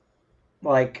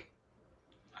 Like,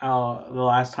 the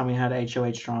last time we had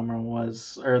HOH drama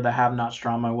or the have-nots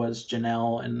drama was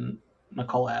Janelle and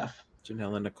Nicole F.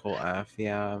 Janelle and Nicole F.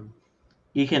 Yeah.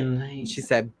 You can. She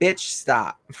said, "Bitch,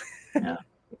 stop." Yeah.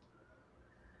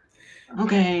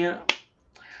 Okay.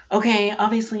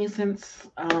 Obviously, since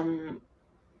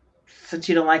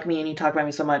you don't like me and you talk about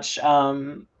me so much,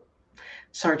 sorry,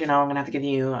 Janelle, I'm gonna have to give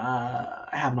you a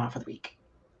have-not for the week.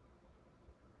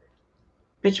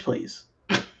 Bitch, please.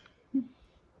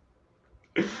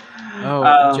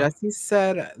 Jesse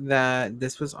said that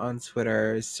this was on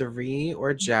Twitter. Sari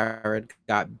or Jared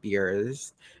got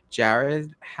beers.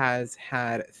 Jared has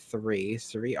had 3.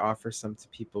 Sari offers some to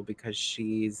people because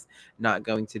she's not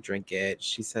going to drink it.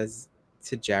 She says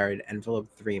to Jared, envelope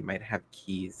 3 might have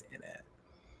keys in it.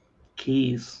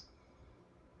 Keys.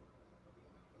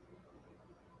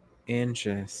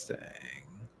 Interesting.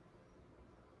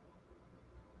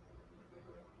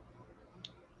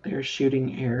 They're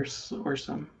shooting airs or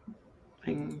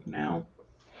something now.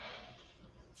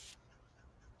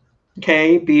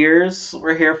 Okay, beers.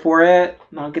 We're here for it.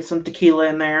 I'll get some tequila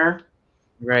in there.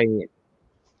 Right.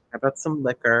 How about some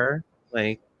liquor?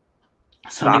 Like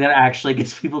Something that actually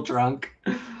gets people drunk.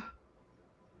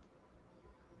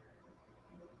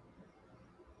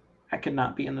 I could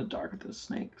not be in the dark with those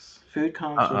snakes. Food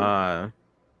comps.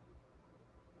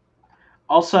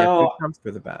 Also, food comps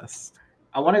for the best.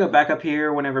 I want to go back up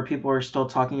here whenever people are still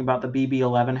talking about the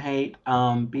BB11 hate.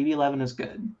 BB11 is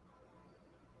good.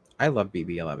 I love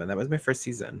BB11. That was my first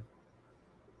season.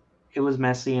 It was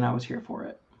messy and I was here for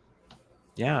it.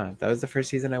 Yeah, that was the first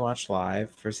season I watched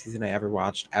live. First season I ever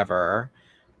watched ever.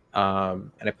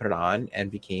 And I put it on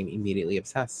and became immediately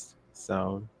obsessed.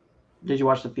 So did you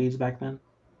watch the feeds back then?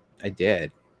 I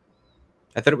did.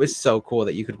 I thought it was so cool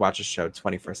that you could watch a show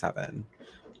 24/7.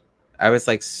 I was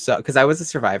like, so, because I was a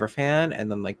Survivor fan,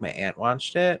 and then like my aunt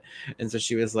watched it, and so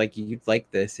she was like, "You'd like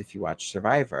this if you watch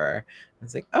Survivor." I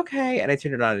was like, "Okay," and I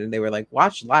turned it on, and they were like,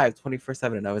 "Watch live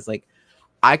 24/7," and I was like,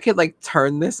 "I could like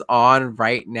turn this on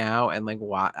right now and like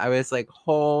watch." I was like,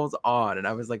 "Hold on," and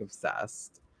I was like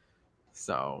obsessed.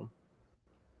 So,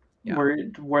 yeah.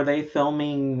 Were they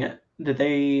filming? Did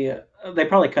they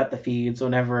probably cut the feeds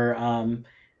whenever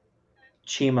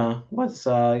Chima was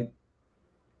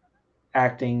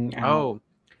acting out? Oh,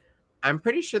 I'm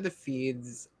pretty sure the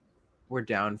feeds were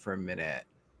down for a minute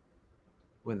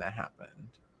when that happened.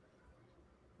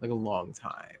 Like a long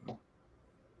time.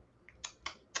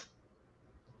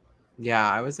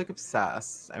 Yeah, I was like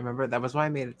obsessed. I remember that was why I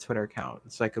made a Twitter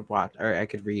account so I could watch or I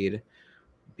could read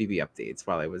BB updates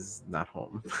while I was not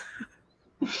home.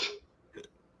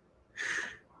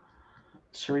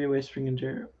 Surya whispering in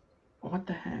Jared. What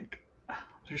the heck?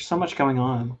 There's so much going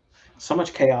on. So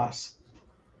much chaos.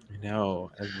 I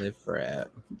know. I live for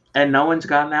it. And no one's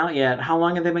gotten out yet. How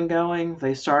long have they been going?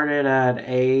 They started at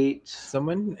 8.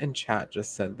 Someone in chat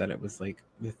just said that it was like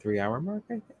the 3-hour mark,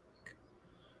 I think.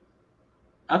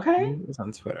 Okay. It was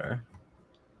on Twitter.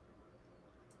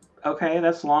 Okay,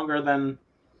 that's longer than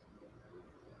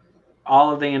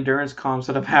all of the endurance comps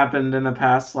that have happened in the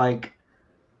past like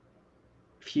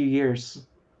few years.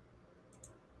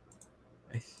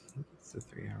 It's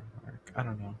the 3 hour mark. I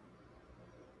don't know.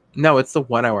 No, it's the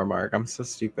 1 hour mark. I'm so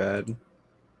stupid.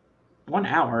 1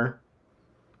 hour.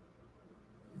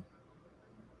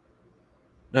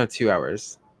 No, 2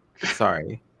 hours.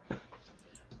 Sorry.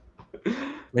 My Have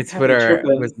you Twitter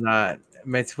tripping? was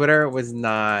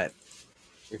not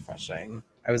refreshing.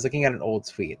 I was looking at an old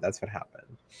tweet. That's what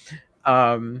happened.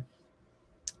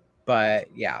 But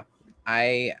yeah,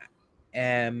 I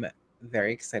am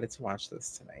very excited to watch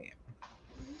this tonight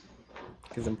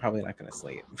because I'm probably not going to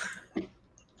sleep.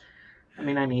 I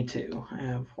mean, I need to. I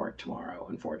have work tomorrow,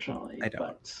 unfortunately. I don't.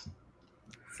 But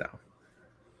So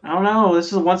I don't know. This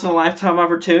is a once in a lifetime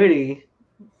opportunity.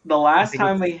 The I last think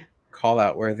time it's we, call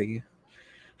out worthy.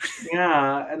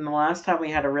 yeah, and the last time we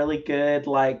had a really good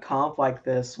like comp like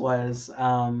this was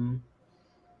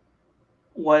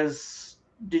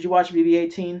did you watch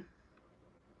BB-18?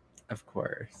 Of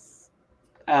course.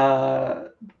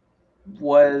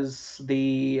 Was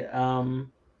the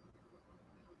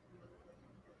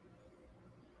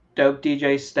Dope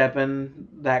DJ Steppin'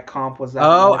 that comp was that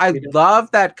Oh, live I feeded?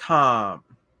 love that comp.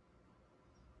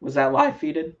 Was that live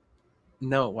feeded?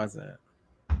 No, it wasn't.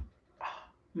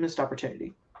 Missed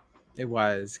opportunity. It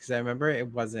was because I remember it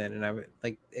wasn't, and I was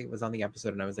like, it was on the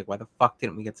episode, and I was like, why the fuck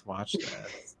didn't we get to watch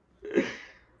this?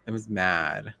 I was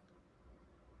mad.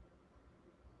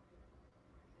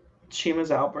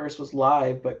 Shima's outburst was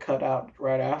live, but cut out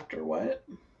right after. What?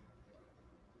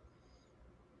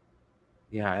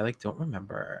 Yeah, I like don't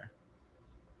remember.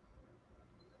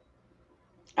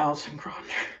 Alison Gronder.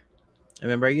 I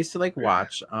remember I used to like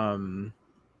watch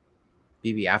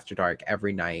BB After Dark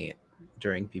every night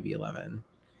during BB11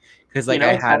 because like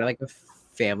I It's had all, like a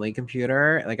family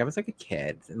computer, like I was like a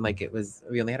kid, and like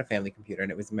we only had a family computer,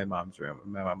 and it was in my mom's room,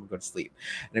 and my mom would go to sleep,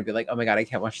 and I'd be like, oh my god, I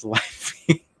can't watch the live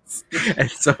feeds. And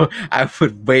so I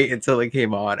would wait until it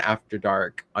came on After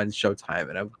Dark on Showtime,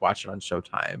 and I would watch it on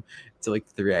Showtime until like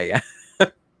 3 a.m.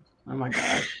 oh my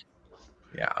gosh.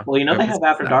 Yeah. Well, I they was have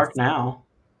After Dark obsessed. now.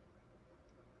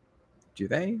 Do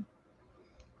they?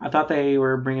 I thought they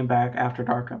were bringing back After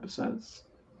Dark episodes.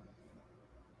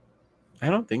 I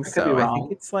don't think I could be so. I think wrong.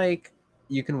 it's like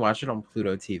you can watch it on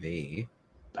Pluto TV.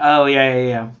 Oh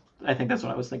yeah. I think that's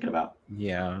what I was thinking about.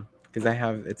 Yeah, because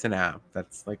it's an app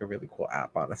that's like a really cool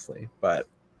app, honestly. But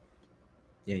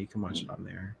yeah, you can watch it on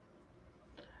there.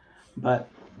 But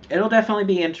it'll definitely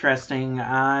be interesting.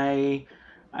 I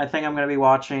think I'm going to be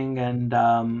watching, and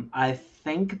I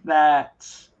think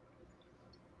it's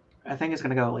going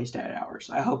to go at least 8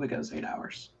 hours. I hope it goes 8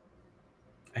 hours.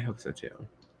 I hope so too.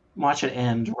 Watch it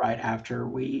end right after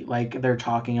they're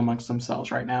talking amongst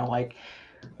themselves right now. Like,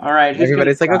 all right, who's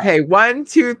Everybody's like, okay, 1,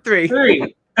 2, 3.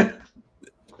 3.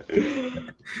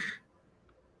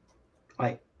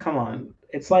 Like, come on.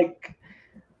 It's like,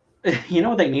 you know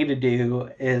what they need to do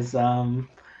is,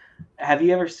 have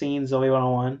you ever seen Zoe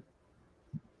 101?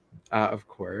 Of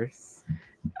course.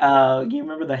 You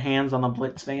remember the hands on the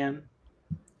Blitz van?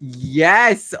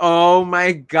 Yes. Oh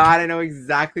my god, I know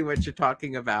exactly what you're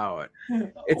talking about.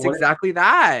 It's exactly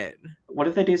that. What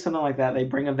if they do something like that? They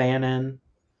bring a van in,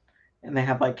 and they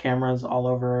have like cameras all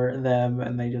over them,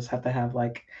 and they just have to have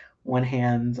like one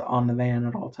hand on the van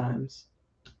at all times.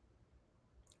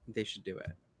 They should do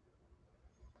it.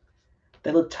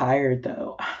 They look tired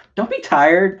though. Don't be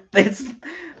tired. It's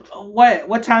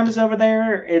what time is over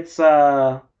there? It's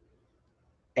 8.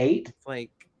 It's like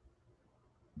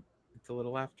it's a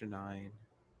little after 9.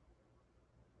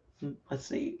 Let's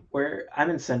see. I'm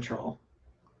in Central.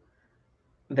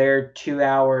 They're 2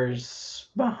 hours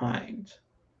behind.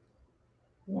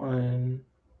 1,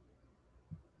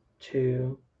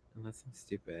 2. Unless I'm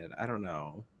stupid. I don't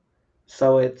know.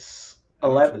 So it's I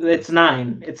don't 11. trust It's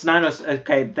 9. It's 9.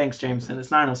 Okay, thanks, Jameson. It's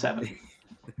 9:07.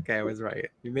 Okay, I was right.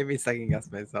 You made me second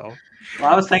guess myself.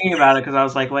 Well, I was thinking about it because I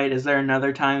was like, wait, is there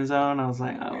another time zone? I was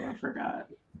like, oh, I forgot.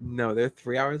 No, they're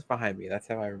 3 hours behind me. That's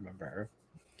how I remember.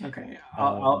 Okay,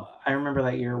 I remember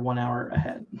that you're 1 hour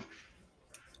ahead.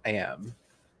 I am.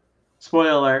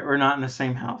 Spoiler alert: we're not in the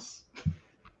same house.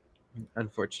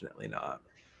 Unfortunately, not.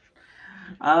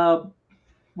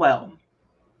 Well,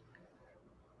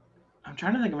 I'm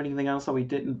trying to think of anything else that we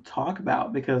didn't talk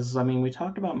about because I mean we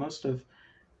talked about most of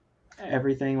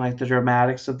everything, like the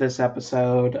dramatics of this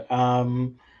episode.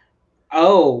 One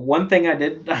thing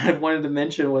I wanted to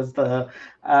mention was the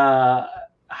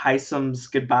Hisam's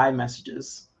goodbye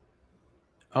messages.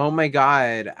 Oh my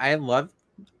god, I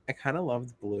kind of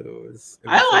loved Blues.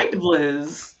 I liked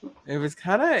Blues. It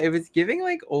was giving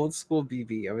like old school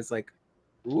BB. I was like,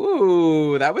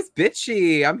 ooh, that was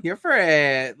bitchy. I'm here for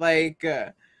it. Like,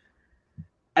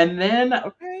 and then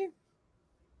okay.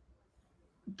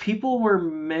 People were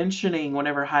mentioning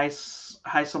whenever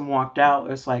Heisem walked out,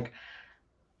 it's like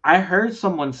I heard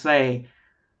someone say,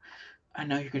 "I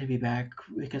know you're going to be back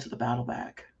because of the battle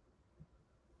back."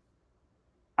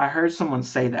 I heard someone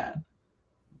say that,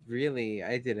 Really,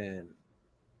 I didn't.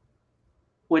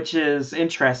 which is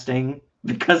interesting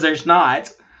because there's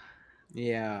not.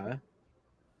 Yeah,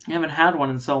 I haven't had one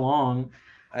in so long.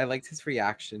 I liked his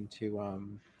reaction to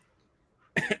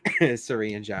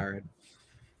Suri and Jared.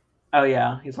 Oh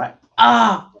yeah, he's like,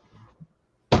 ah,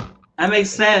 that makes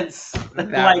sense.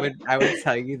 That would I would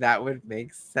tell you that would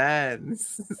make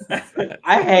sense.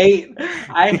 I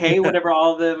hate whenever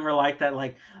all of them are like that.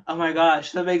 Like, oh my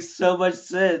gosh, that makes so much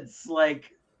sense.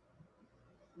 Like,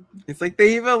 It's like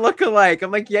they even look alike.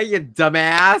 I'm like, yeah, you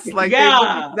dumbass. Like they look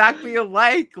yeah. exactly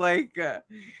alike. Like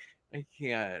I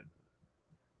can't.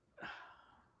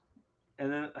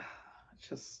 And then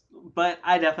just, but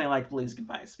I definitely like Blue's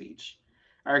goodbye speech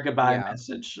or goodbye Yeah.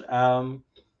 message.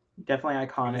 Definitely It was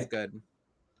iconic. good.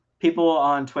 People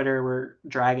on Twitter were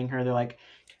dragging her. They're like,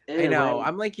 I know. Wait.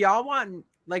 I'm like, y'all want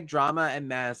like drama and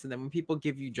mess, and then when people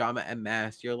give you drama and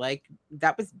mess, you're like,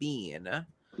 that was Bean.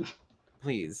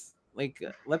 Please, like,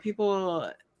 let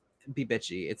people be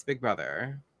bitchy. It's Big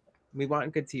Brother. We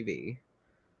want good TV.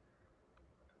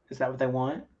 Is that what they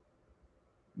want?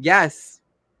 Yes,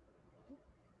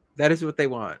 that is what they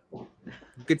want.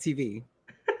 Good TV.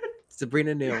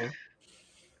 Sabrina knew.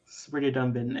 Sabrina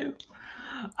done been new.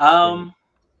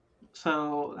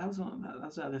 So that was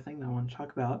the other thing that I want to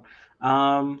talk about.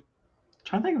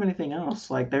 Trying to think of anything else.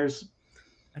 Like there's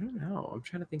I don't know. I'm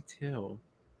trying to think too.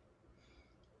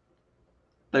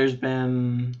 there's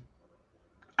been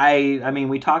I mean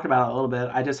we talked about it a little bit.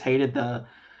 I just hated the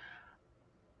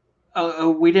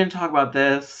we didn't talk about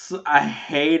this. I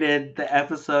hated the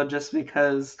episode just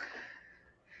because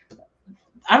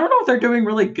I don't know if they're doing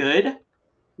really good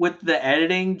with the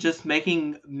editing, just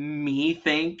making me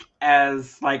think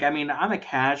as like I mean I'm a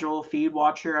casual feed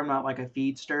watcher. I'm not like a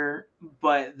feedster,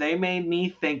 but they made me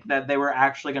think that they were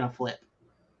actually gonna flip.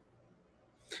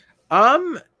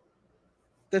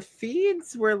 The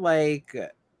feeds were like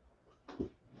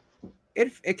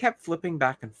it kept flipping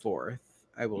back and forth,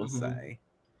 I will say.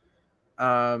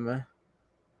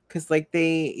 Because like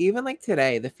they even like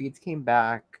today, the feeds came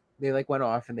back, they like went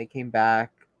off and they came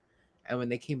back, and when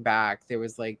they came back, there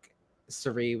was like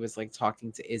Suri was like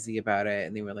talking to Izzy about it,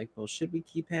 and they were like, well, should we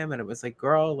keep him? And it was like,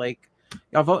 girl, like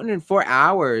y'all voting in 4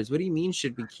 hours. What do you mean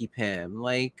should we keep him?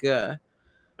 Like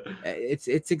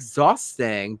it's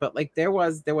exhausting. But like there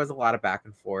was a lot of back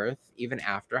and forth even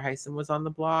after Heisem was on the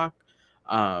block.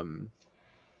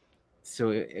 So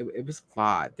it was a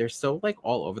lot. They're so like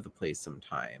all over the place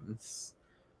sometimes.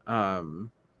 I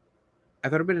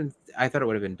thought it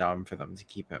would have been dumb for them to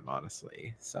keep him,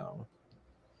 honestly. So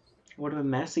It would have been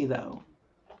messy though.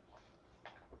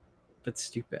 that's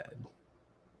stupid.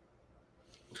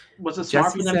 Was it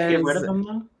smart for them to get rid of says- him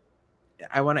though?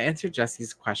 I want to answer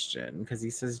Jesse's question because he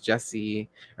says Jesse,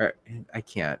 or I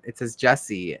can't. It says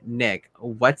Jesse, Nick,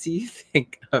 what do you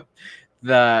think of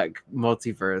the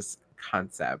multiverse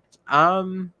concept? I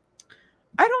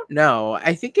don't know.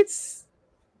 I think it's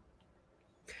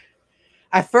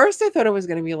at first I thought it was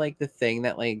gonna be like the thing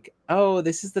that like, oh,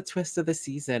 this is the twist of the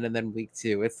season, and then week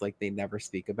 2, it's like they never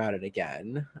speak about it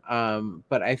again.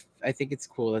 But I think it's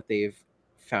cool that they've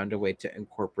found a way to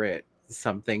incorporate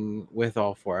something with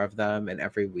all 4 of them and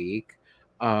every week.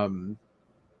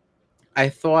 I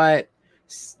thought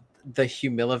the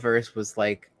Humiliverse was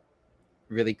like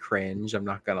really cringe, I'm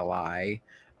not gonna lie.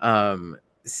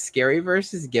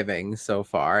 Scaryverse is giving so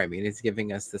far. I mean, it's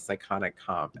giving us this iconic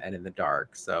comp and in the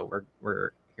dark, so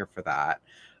we're here for that.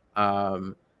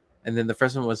 And then the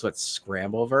first one was what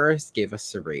Scrambleverse gave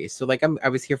us Suri, so like I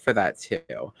was here for that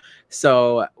too.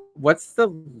 So what's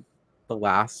the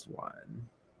last one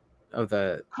of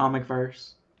the Comic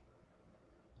verse.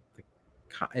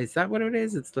 is that what it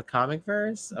is? It's the comic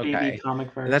verse. Okay, BB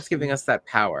comic verse. and that's giving us that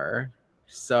power.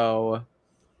 So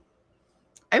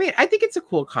I mean, I think it's a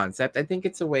cool concept. I think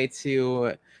it's a way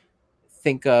to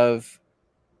think of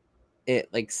it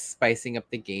like spicing up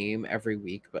the game every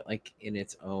week, but like in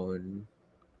its own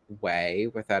way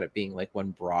without it being like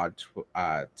one broad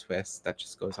twist that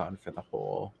just goes on for the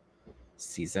whole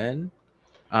season.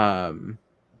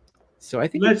 So I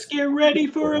think Let's get ready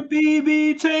for a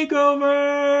BB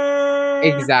takeover.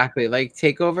 Exactly. Like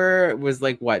Takeover was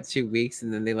like what 2 weeks,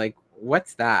 and then they like,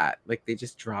 what's that? Like they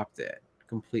just dropped it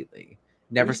completely.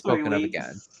 Never spoken of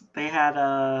again. They had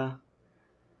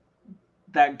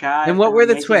that guy. And what from were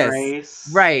the Amazing twists?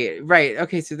 Race. Right.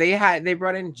 Okay, so they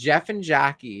brought in Jeff and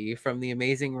Jackie from The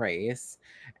Amazing Race,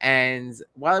 and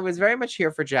while I was very much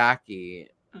here for Jackie,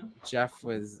 Jeff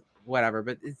was whatever.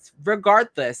 But it's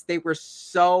regardless, they were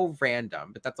so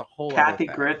random. But that's a whole other Kathy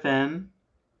thing. Griffin.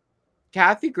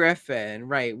 Kathy Griffin,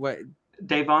 right? What?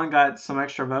 Davon got some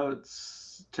extra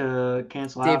votes to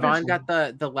cancel out. Davon got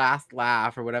the last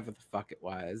laugh or whatever the fuck it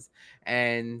was,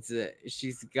 and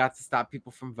she's got to stop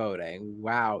people from voting.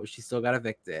 Wow, she still got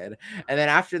evicted. And then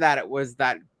after that, it was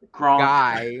that Gronk.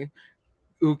 guy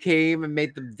who came and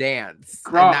made them dance,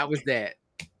 Gronk. and that was it.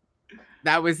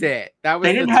 That was it. That was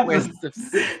They the didn't have twist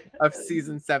of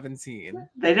season 17.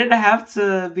 They didn't have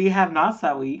to be have-nots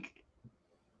that week.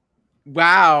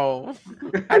 Wow,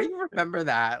 how do you remember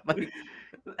that? Like,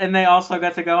 and they also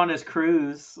got to go on his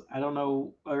cruise. I don't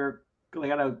know, or they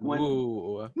got to win.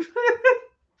 Ooh.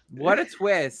 What a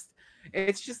twist.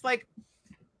 It's just like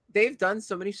they've done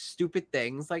so many stupid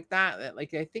things like that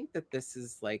like I think that this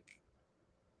is like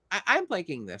I'm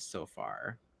liking this so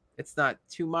far. It's not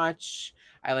too much.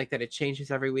 I like that it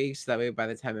changes every week, so that way by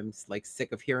the time I'm like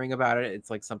sick of hearing about it, it's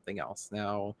like something else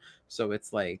now. So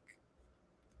it's like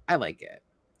I like it.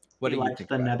 What do you think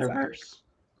the about Netherverse?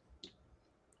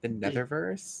 The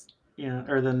Netherverse? Yeah,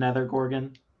 or the Nether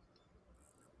Gorgon.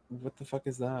 What the fuck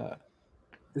is that?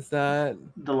 Is that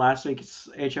the last week's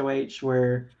HOH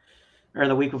or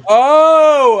the week before?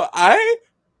 Oh,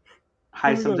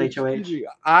 Highsum's HOH.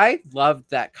 I loved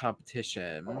that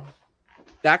competition.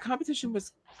 That competition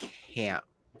was camp.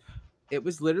 It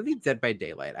was literally Dead by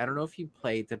Daylight. I don't know if you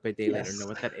played Dead by Daylight or know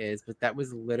what that is, but that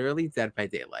was literally Dead by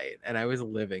Daylight, and I was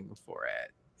living for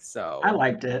it. So I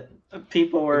liked it.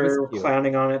 People were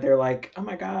clowning on it. They're like, "Oh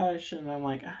my gosh!" And I'm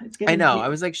like, "It's getting." I know. I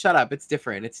was like, "Shut up! It's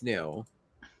different. It's new."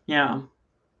 Yeah,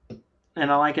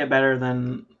 and I like it better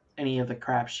than any of the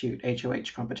crapshoot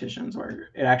HOH competitions where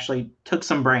it actually took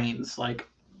some brains. Like,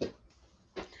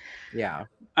 yeah.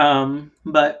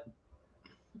 But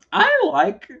I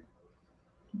like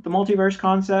the multiverse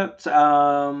concept.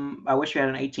 I wish we had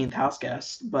an 18th house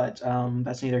guest, but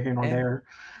that's neither here nor there.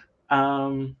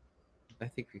 I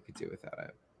think we could do without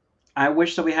it. I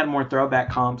wish that we had more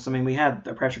throwback comps. I mean, we had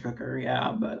the pressure cooker,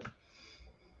 yeah, but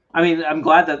I mean, I'm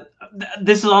glad that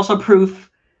this is also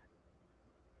proof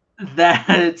that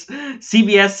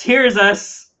CBS hears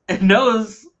us and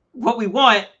knows what we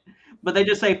want, but they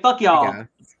just say, fuck y'all.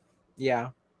 Yeah.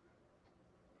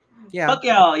 Fuck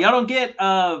y'all. Y'all don't get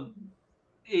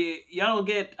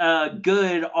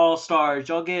good all-stars.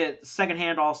 Y'all get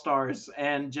secondhand all-stars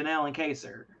and Janelle and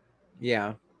Kaser.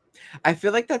 Yeah. I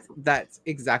feel like that's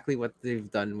exactly what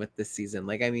they've done with this season.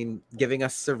 Like, I mean, giving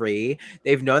us Cirie.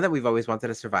 They've known that we've always wanted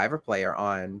a Survivor player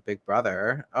on Big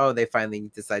Brother. Oh, they finally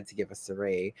decided to give us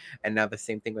Cirie. And now the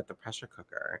same thing with the pressure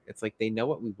cooker. It's like they know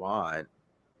what we want.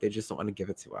 They just don't want to give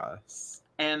it to us.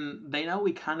 And they know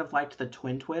we kind of liked the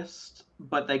twin twist,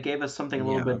 but they gave us something a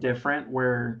little bit different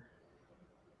where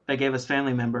they gave us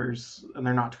family members, and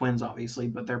they're not twins, obviously,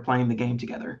 but they're playing the game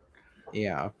together.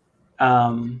 Yeah.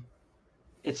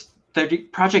 It's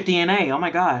Project DNA. Oh my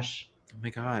gosh. Oh my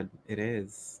god, it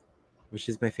is. Which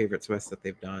is my favorite twist that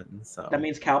they've done. So that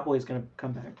means Cowboy's gonna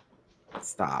come back.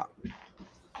 Stop.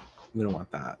 We don't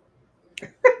want that. Give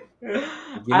me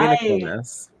the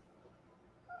coolness.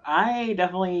 I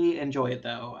definitely enjoy it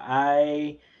though.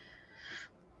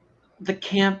 The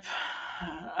camp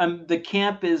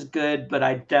is good, but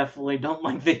I definitely don't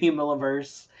like the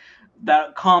Humiliverse.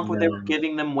 That comp where they were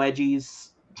giving them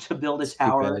wedgies to build a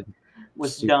tower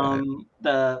was dumb.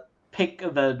 The pick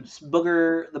of the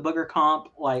booger comp,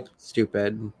 like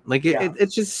stupid. Like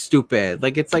it's just stupid.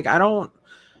 Like it's like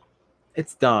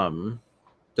it's dumb.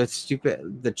 The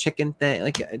stupid the chicken thing,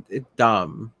 like it's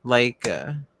dumb. Like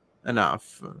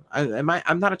enough.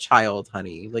 I'm not a child,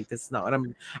 honey. Like this is not what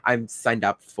I'm signed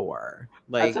up for.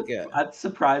 Like I'm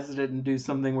surprised it didn't do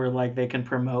something where like they can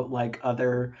promote like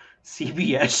other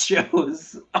CBS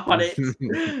shows on it,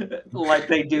 like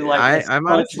they do like I'm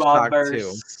SpongeBob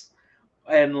verse,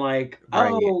 and like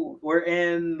we're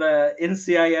in the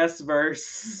NCIS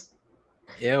verse.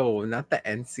 Ew, not the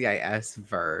NCIS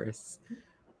verse,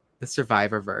 the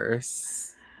Survivor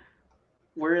verse.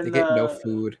 We're in get no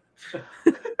food.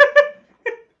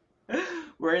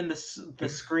 We're in the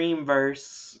Scream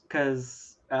verse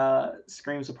because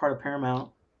Scream's a part of Paramount.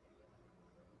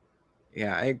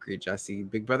 Yeah, I agree, Jesse.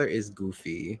 Big Brother is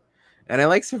goofy. And I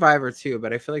like Survivor too,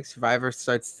 but I feel like Survivor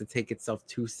starts to take itself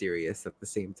too serious at the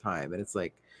same time. And it's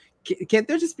like, can't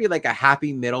there just be like a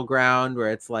happy middle ground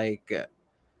where it's like,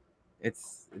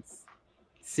 it's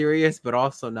serious, but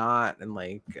also not? And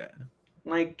like can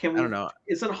we, I don't know.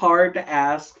 Is it hard to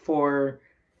ask for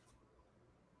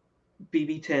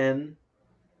BB10?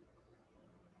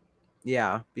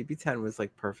 Yeah, BB10 was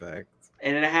like perfect.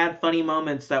 And it had funny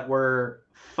moments that were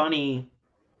funny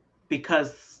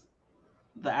because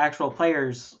the actual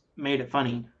players made it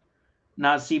funny,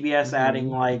 not CBS adding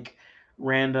like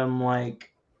random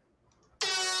like.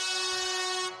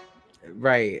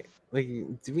 Right. Like,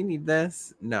 do we need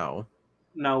this? No.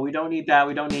 No, we don't need that.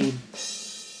 We don't need.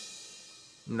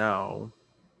 No.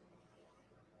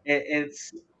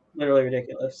 It's literally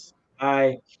ridiculous.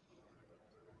 I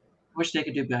wish they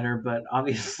could do better, but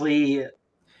obviously, And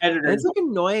editors. it's like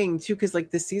annoying too, because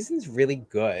like the season's really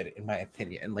good, in my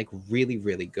opinion. Like really,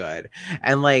 really good.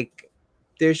 And like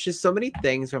there's just so many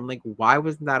things where I'm like, why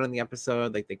wasn't that on the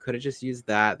episode? Like they could have just used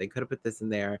that. They could have put this in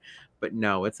there. But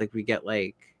no, it's like we get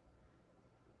like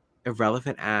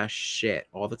irrelevant ass shit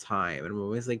all the time. And I'm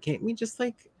always like, can't we just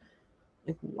like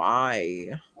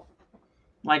why?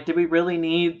 Like, did we really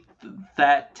need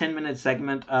that 10-minute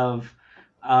segment of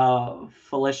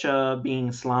Felicia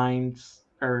being slimed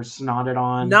or snotted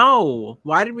on? No.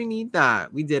 Why did we need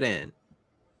that? We didn't.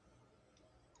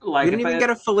 Like, We didn't even get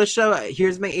a Felicia,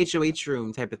 here's my HOH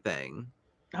room type of thing.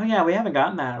 Oh yeah, we haven't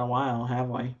gotten that in a while, have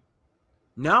we?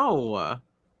 No.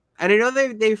 And I know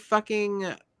they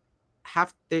fucking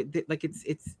have they like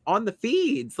it's on the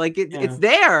feeds. Like it's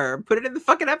there. Put it in the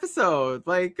fucking episode.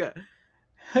 Like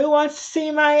who wants to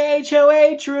see my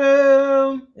HOH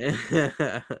room?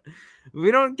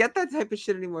 We don't get that type of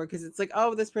shit anymore because it's like,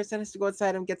 oh, this person has to go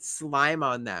outside and get slime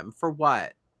on them. For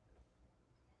what?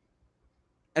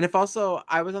 And if also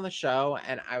I was on the show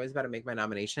and I was about to make my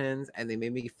nominations and they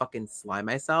made me fucking slime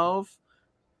myself,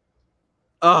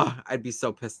 oh, I'd be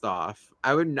so pissed off.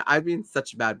 I'd be in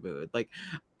such a bad mood. Like,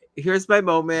 here's my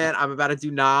moment. I'm about to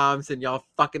do noms and y'all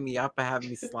fucking me up by having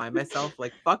me slime myself.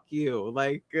 Like, fuck you.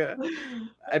 Like,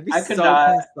 I'd be pissed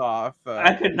off.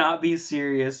 I could not be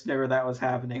serious whenever that was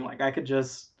happening. Like, I could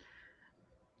just,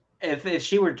 if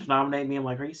she were to nominate me, I'm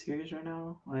like, are you serious right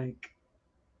now? Like,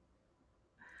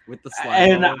 with the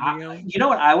slime. And you know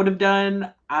what I would have done? If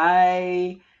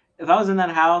I was in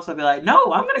that house, I'd be like,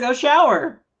 no, I'm gonna go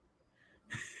shower.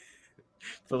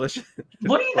 Felicia,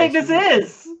 what do you think this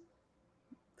is?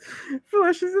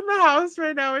 Felicia's in the house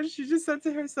right now, and she just said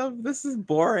to herself, "This is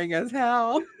boring as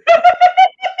hell."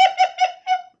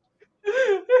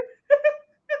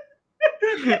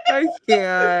 I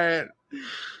can't.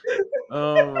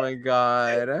 Oh my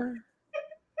god.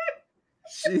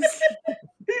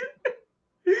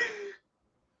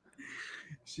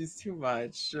 She's too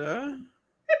much.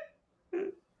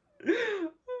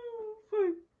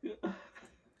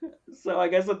 So I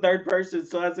guess the third person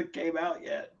still hasn't came out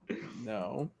yet.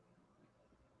 No.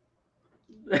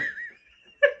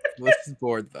 Felicia's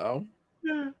bored though.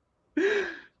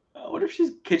 What if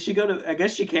can she go to? I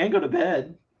guess she can go to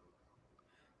bed.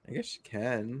 I guess she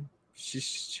can.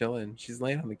 She's chilling. She's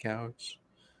laying on the couch.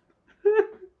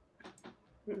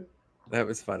 That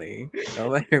was funny.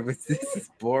 All I heard was, this is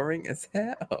boring as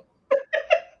hell.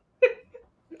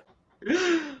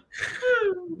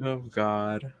 Oh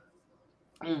God.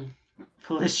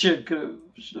 Felicia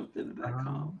should have been in that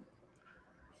calm.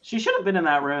 She should have been in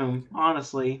that room,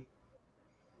 honestly.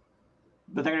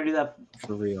 But they're gonna do that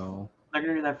for real. They're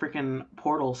gonna do that freaking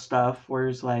portal stuff, where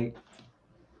it's like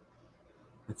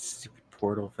that stupid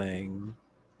portal thing.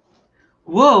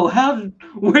 Whoa!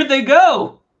 Where'd they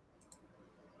go?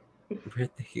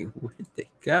 Where'd they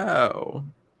go?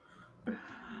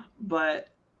 But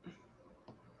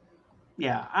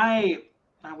yeah, I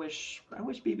wish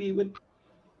BB would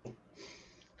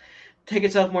take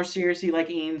itself more seriously, like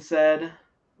Ian said.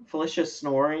 Felicia's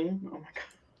snoring. Oh my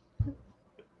god!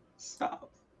 Stop!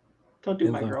 Don't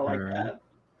do my girl like that.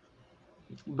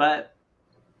 But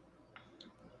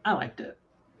I liked it.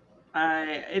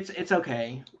 It's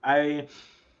okay.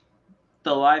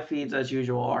 The live feeds as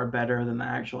usual are better than the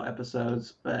actual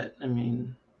episodes, but I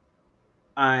mean,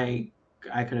 I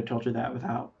could have told you that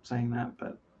without saying that,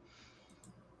 but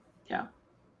yeah.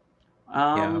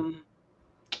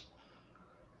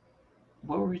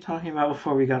 What were we talking about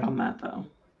before we got on that though?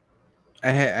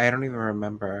 I don't even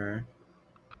remember.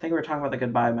 I think we were talking about the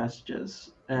goodbye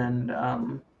messages and I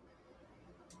mean,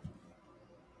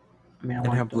 and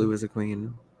how Blue is a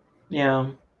queen. Yeah,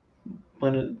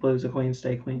 Blue's a queen,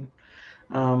 stay queen.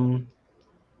 I'm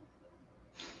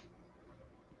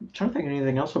trying to think of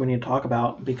anything else that we need to talk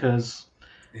about because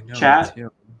chat.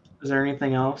 Is there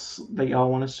anything else that y'all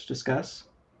want us to discuss?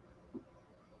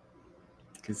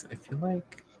 Because I feel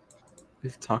like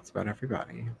we've talked about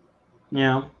everybody.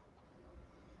 Yeah.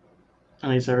 At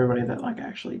least everybody that like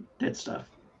actually did stuff.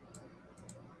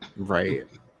 Right.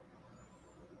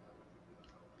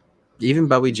 Even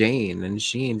Bowie Jane, and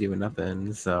she ain't doing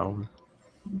nothing, so.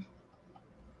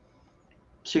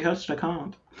 She hosted a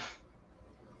comp.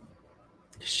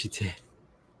 She did.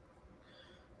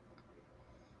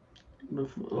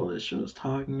 Alicia was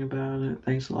talking about it.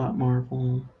 Thanks a lot,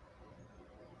 Marvel.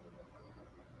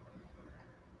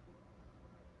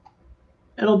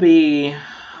 It'll be.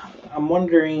 I'm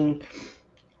wondering.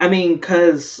 I mean,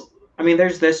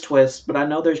 there's this twist, but I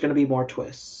know there's going to be more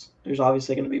twists. There's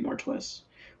obviously going to be more twists,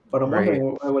 but I'm Right.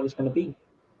 wondering what it's going to be.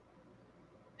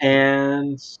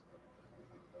 And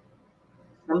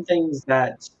some things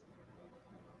that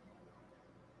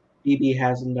BB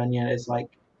hasn't done yet is like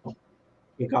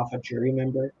kick off a jury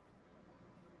member.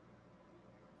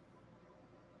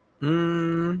 I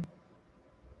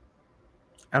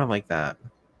don't like that.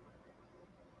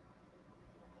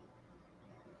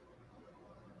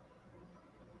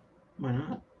 Why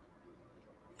not?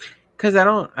 Because I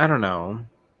don't know.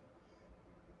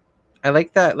 I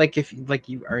like that, like, if like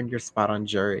you earned your spot on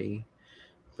jury,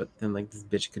 but then like this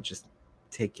bitch could just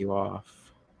take you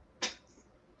off.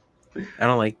 I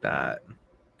don't like that.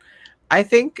 I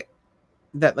think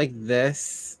that like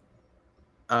this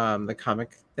the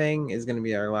comic thing is gonna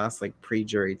be our last like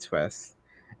pre-jury twist.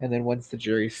 And then once the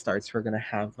jury starts, we're gonna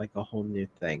have like a whole new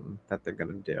thing that they're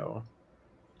gonna do.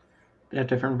 They have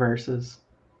different verses.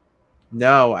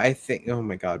 No, I think, oh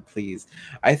my god, please.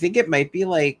 I think it might be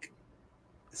like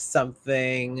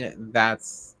something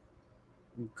that's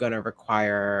gonna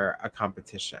require a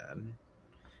competition.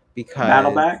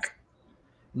 Battle Because back.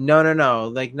 no,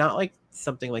 like not like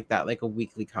something like that, like a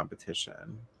weekly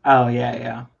competition. Oh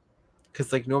yeah.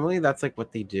 Because like normally that's like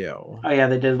what they do. Oh yeah,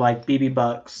 they did like BB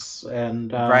Bucks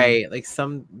and Right, like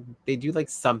they do like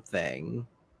something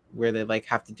where they like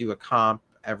have to do a comp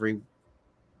every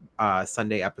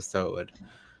Sunday episode,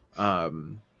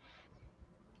 because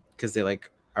they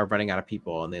like are running out of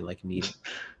people and they like need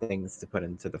things to put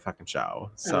into the fucking show.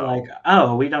 They're So like,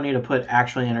 oh, we don't need to put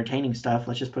actually entertaining stuff.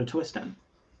 Let's just put a twist in.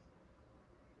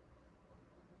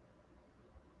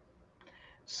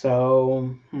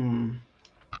 So,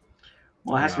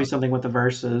 well, it has to be yeah. something with the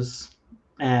verses,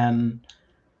 and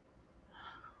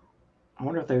I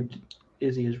wonder if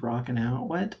Izzy is rocking out.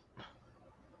 What?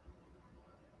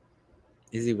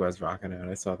 Izzy was rocking out.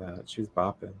 I saw that. She was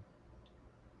bopping.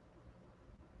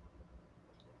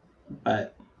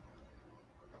 But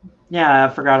yeah, I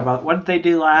forgot about what did they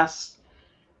do last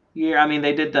year. I mean,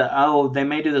 they did they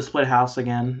may do the split house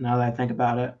again. Now that I think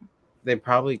about it, They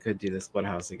probably could do the split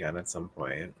house again at some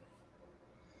point.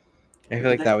 I feel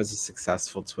like that was a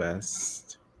successful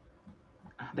twist.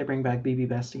 They bring back BB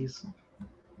Besties.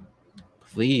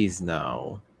 Please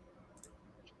no.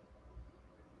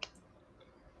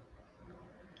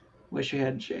 Wish we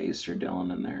had Jace or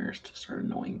Dylan in there to start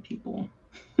annoying people.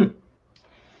 Oh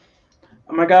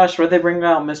my gosh, where'd they bring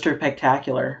out Mr.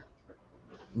 Spectacular?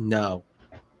 No.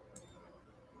 You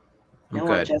I'm don't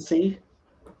like good. Jesse?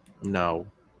 No.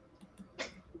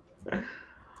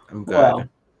 I'm good.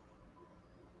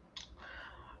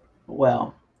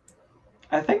 Well,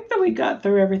 I think that we got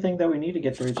through everything that we need to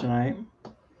get through tonight.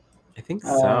 I think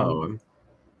so.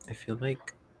 I feel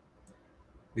like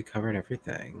we covered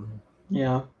everything.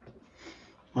 Yeah.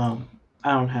 Well,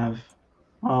 I don't have.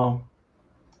 Well,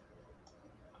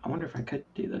 I wonder if I could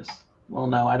do this. Well,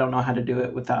 no, I don't know how to do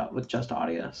it with just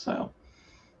audio. So,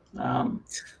 let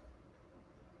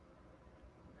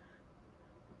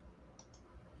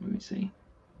me see.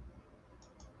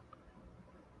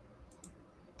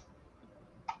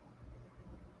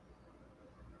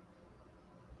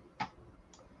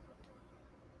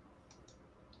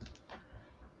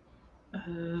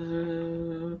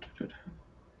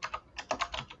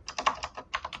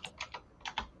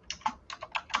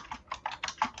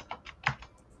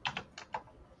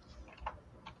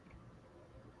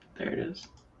 There it is.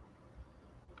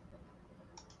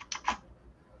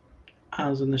 I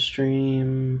was in the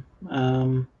stream.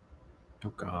 Oh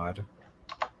God.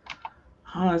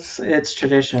 Oh, it's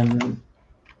tradition.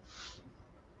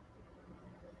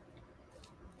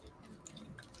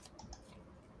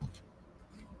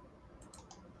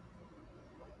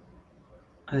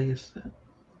 I think it's that.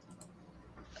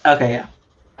 Okay, yeah.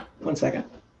 1 second.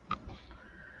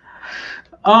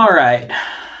 All right.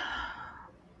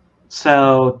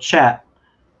 So, chat.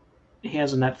 He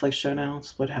has a Netflix show now,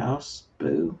 Split House.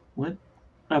 Boo. What?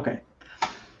 Okay.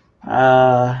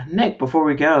 Nick, before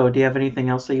we go, do you have anything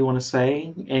else that you want to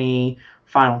say? Any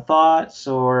final thoughts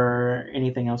or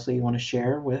anything else that you want to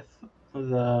share with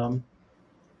the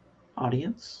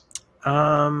audience?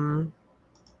 No.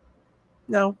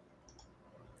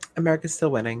 America's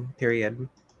still winning, period.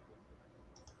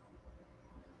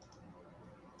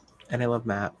 And I love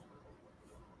Matt.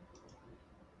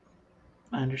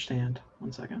 I understand.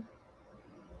 1 second.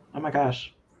 Oh my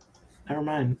gosh. Never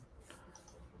mind.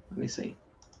 Let me see.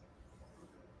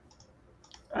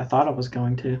 I thought I was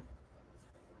going to.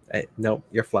 Nope,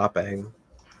 you're flopping.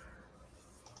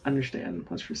 Understand.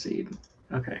 Let's proceed.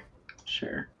 Okay.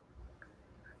 Share.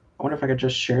 I wonder if I could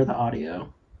just share the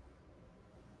audio.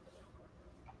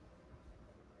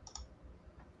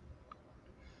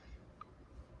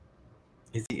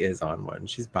 Izzy is on one.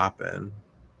 She's bopping.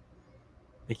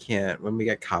 I can't when we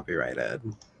get copyrighted.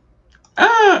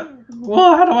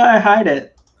 Well, how do I hide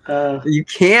it? You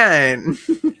can't.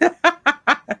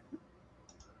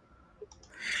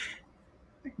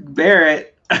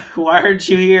 Barrett, why aren't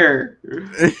you here?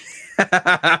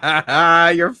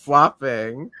 You're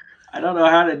flopping. I don't know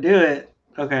how to do it.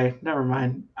 Okay, never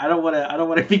mind. I don't want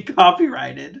to be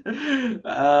copyrighted.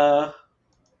 I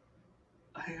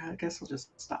guess I'll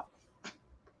just stop.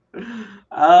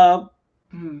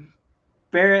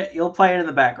 Barrett, you'll play it in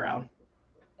the background.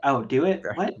 Oh, do it?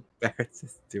 What? Barrett,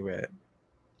 just do it.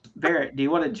 Barrett, do you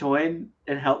want to join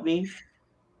and help me?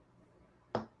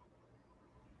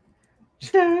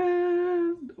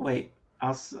 Wait,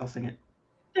 I'll sing it.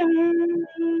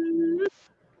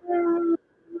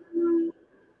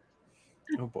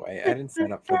 Oh boy, I didn't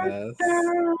sign up for this.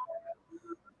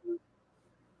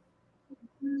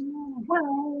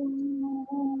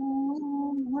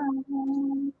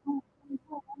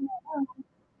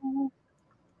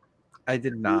 I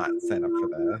did not sign up for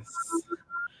this.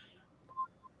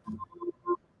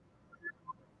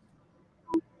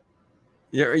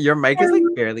 Your mic is like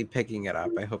barely picking it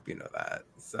up. I hope you know that.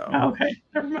 So okay,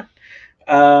 never mind.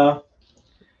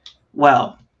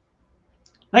 Well,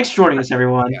 thanks for joining us,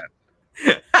 everyone.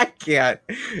 I can't.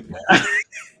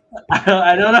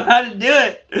 I don't know how to do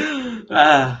it.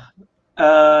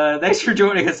 Thanks for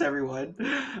joining us, everyone.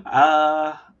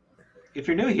 If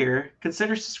you're new here,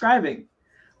 consider subscribing.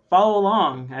 Follow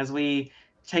along as we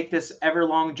take this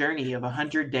ever-long journey of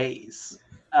 100 days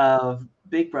of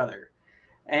Big Brother.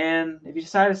 And if you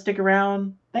decide to stick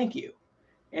around, thank you.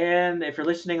 And if you're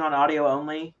listening on audio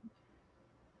only,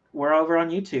 we're over on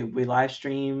YouTube. We live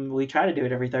stream. We try to do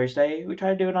it every Thursday. We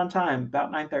try to do it on time,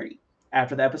 about 9:30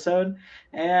 after the episode,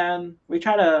 and we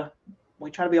try to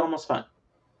be almost fun.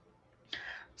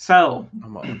 So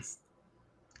Almost.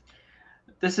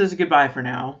 This is goodbye for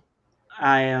now.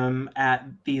 I am at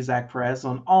the Zach Perez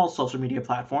on all social media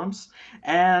platforms,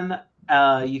 and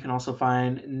you can also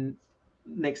find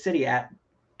Nick City at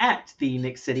the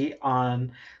Nick City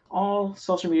on all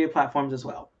social media platforms as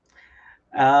well.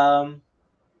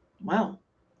 Well,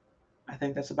 I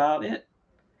think that's about it.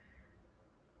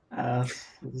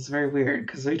 It's very weird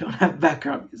because we don't have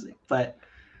background music, but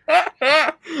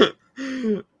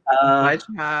My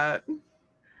chat.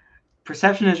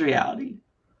 Perception is reality.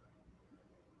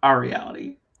 Our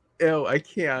reality. Ew, I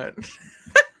can't.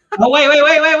 Oh,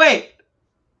 wait.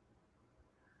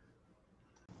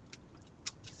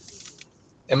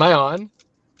 Am I on?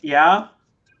 Yeah?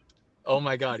 Oh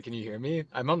my god, can you hear me?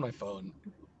 I'm on my phone.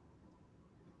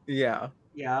 Yeah.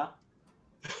 Yeah.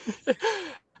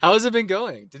 How has it been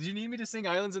going? Did you need me to sing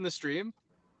Islands in the Stream?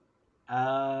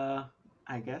 I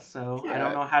guess so. Yeah. I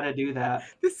don't know how to do that.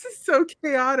 This is so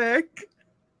chaotic.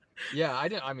 Yeah, I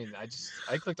didn't. I mean,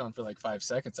 I clicked on for like 5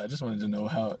 seconds. I just wanted to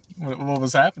know what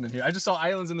was happening here. I just saw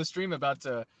Islands in the Stream about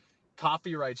to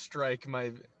copyright strike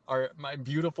my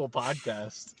beautiful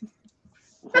podcast.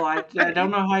 Well, I don't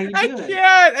know how you do it. I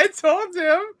can't. I told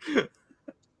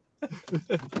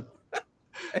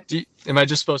him. Am I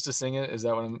just supposed to sing it? Is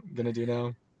that what I'm gonna do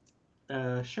now?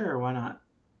 Sure, why not?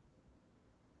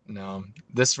 No,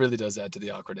 this really does add to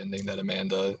the awkward ending that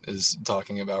Amanda is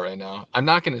talking about right now. I'm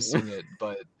not gonna sing it,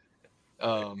 but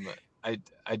I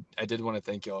did want to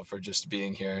thank y'all for just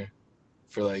being here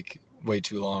for like way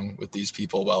too long with these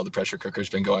people while the pressure cooker's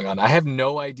been going on. I have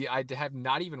no idea. I have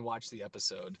not even watched the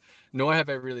episode, nor have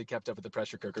I really kept up with the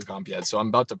pressure cooker comp yet. So I'm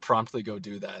about to promptly go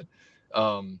do that.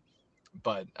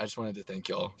 But I just wanted to thank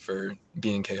y'all for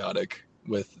being chaotic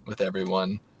with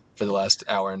everyone for the last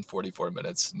hour and 44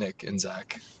 minutes, Nick and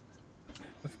Zach.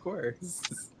 Of course.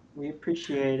 We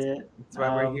appreciate it. That's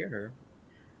why we're here.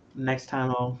 Next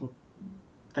time I'll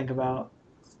think about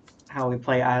how we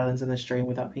play Islands in the Stream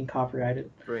without being copyrighted.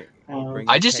 Bring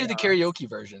I just do the chaos. karaoke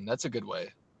version. That's a good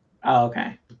way. Oh,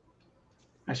 okay.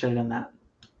 I should have done that.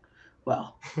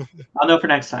 Well, I'll know for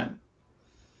next time.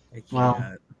 I can't.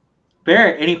 Well,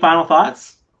 Barrett, any final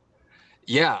thoughts?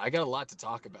 Yeah, I got a lot to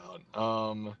talk about.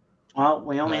 Well,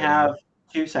 we only have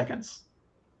 2 seconds.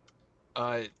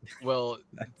 Well,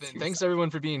 thanks everyone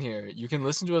for being here. You can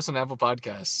listen to us on Apple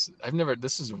Podcasts.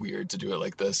 This is weird to do it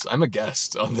like this. I'm a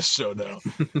guest on this show now.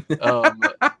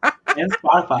 And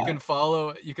Spotify.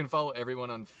 You can follow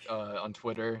everyone on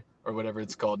Twitter or whatever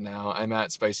it's called now. I'm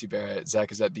at Spicy Barrett.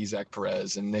 Zach is at the Zach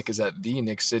Perez, and Nick is at the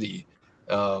Nick City.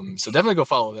 So definitely go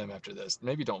follow them after this.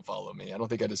 Maybe don't follow me. I don't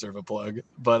think I deserve a plug,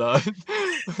 but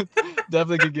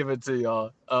definitely could give it to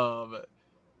y'all.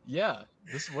 Yeah,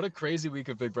 what a crazy week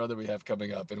of Big Brother we have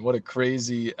coming up, and what a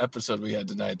crazy episode we had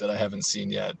tonight that I haven't seen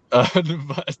yet.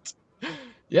 But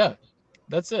yeah,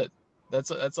 that's it.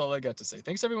 That's all I got to say.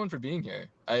 Thanks everyone for being here.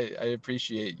 I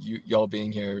appreciate y'all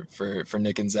being here for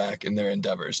Nick and Zach in their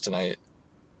endeavors tonight.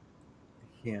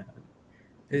 Yeah.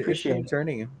 It's been Appreciate a it.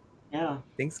 journey. Yeah.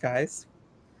 Thanks, guys.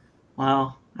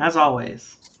 Well, as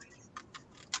always,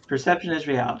 perception is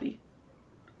reality.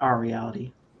 Our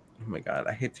reality. Oh my god,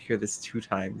 I hate to hear this 2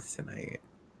 times tonight.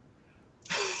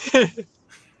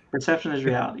 Perception is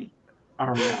reality.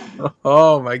 Our reality.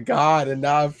 Oh my god,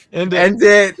 enough. End End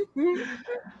it.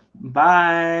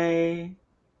 Bye.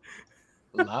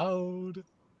 Loud.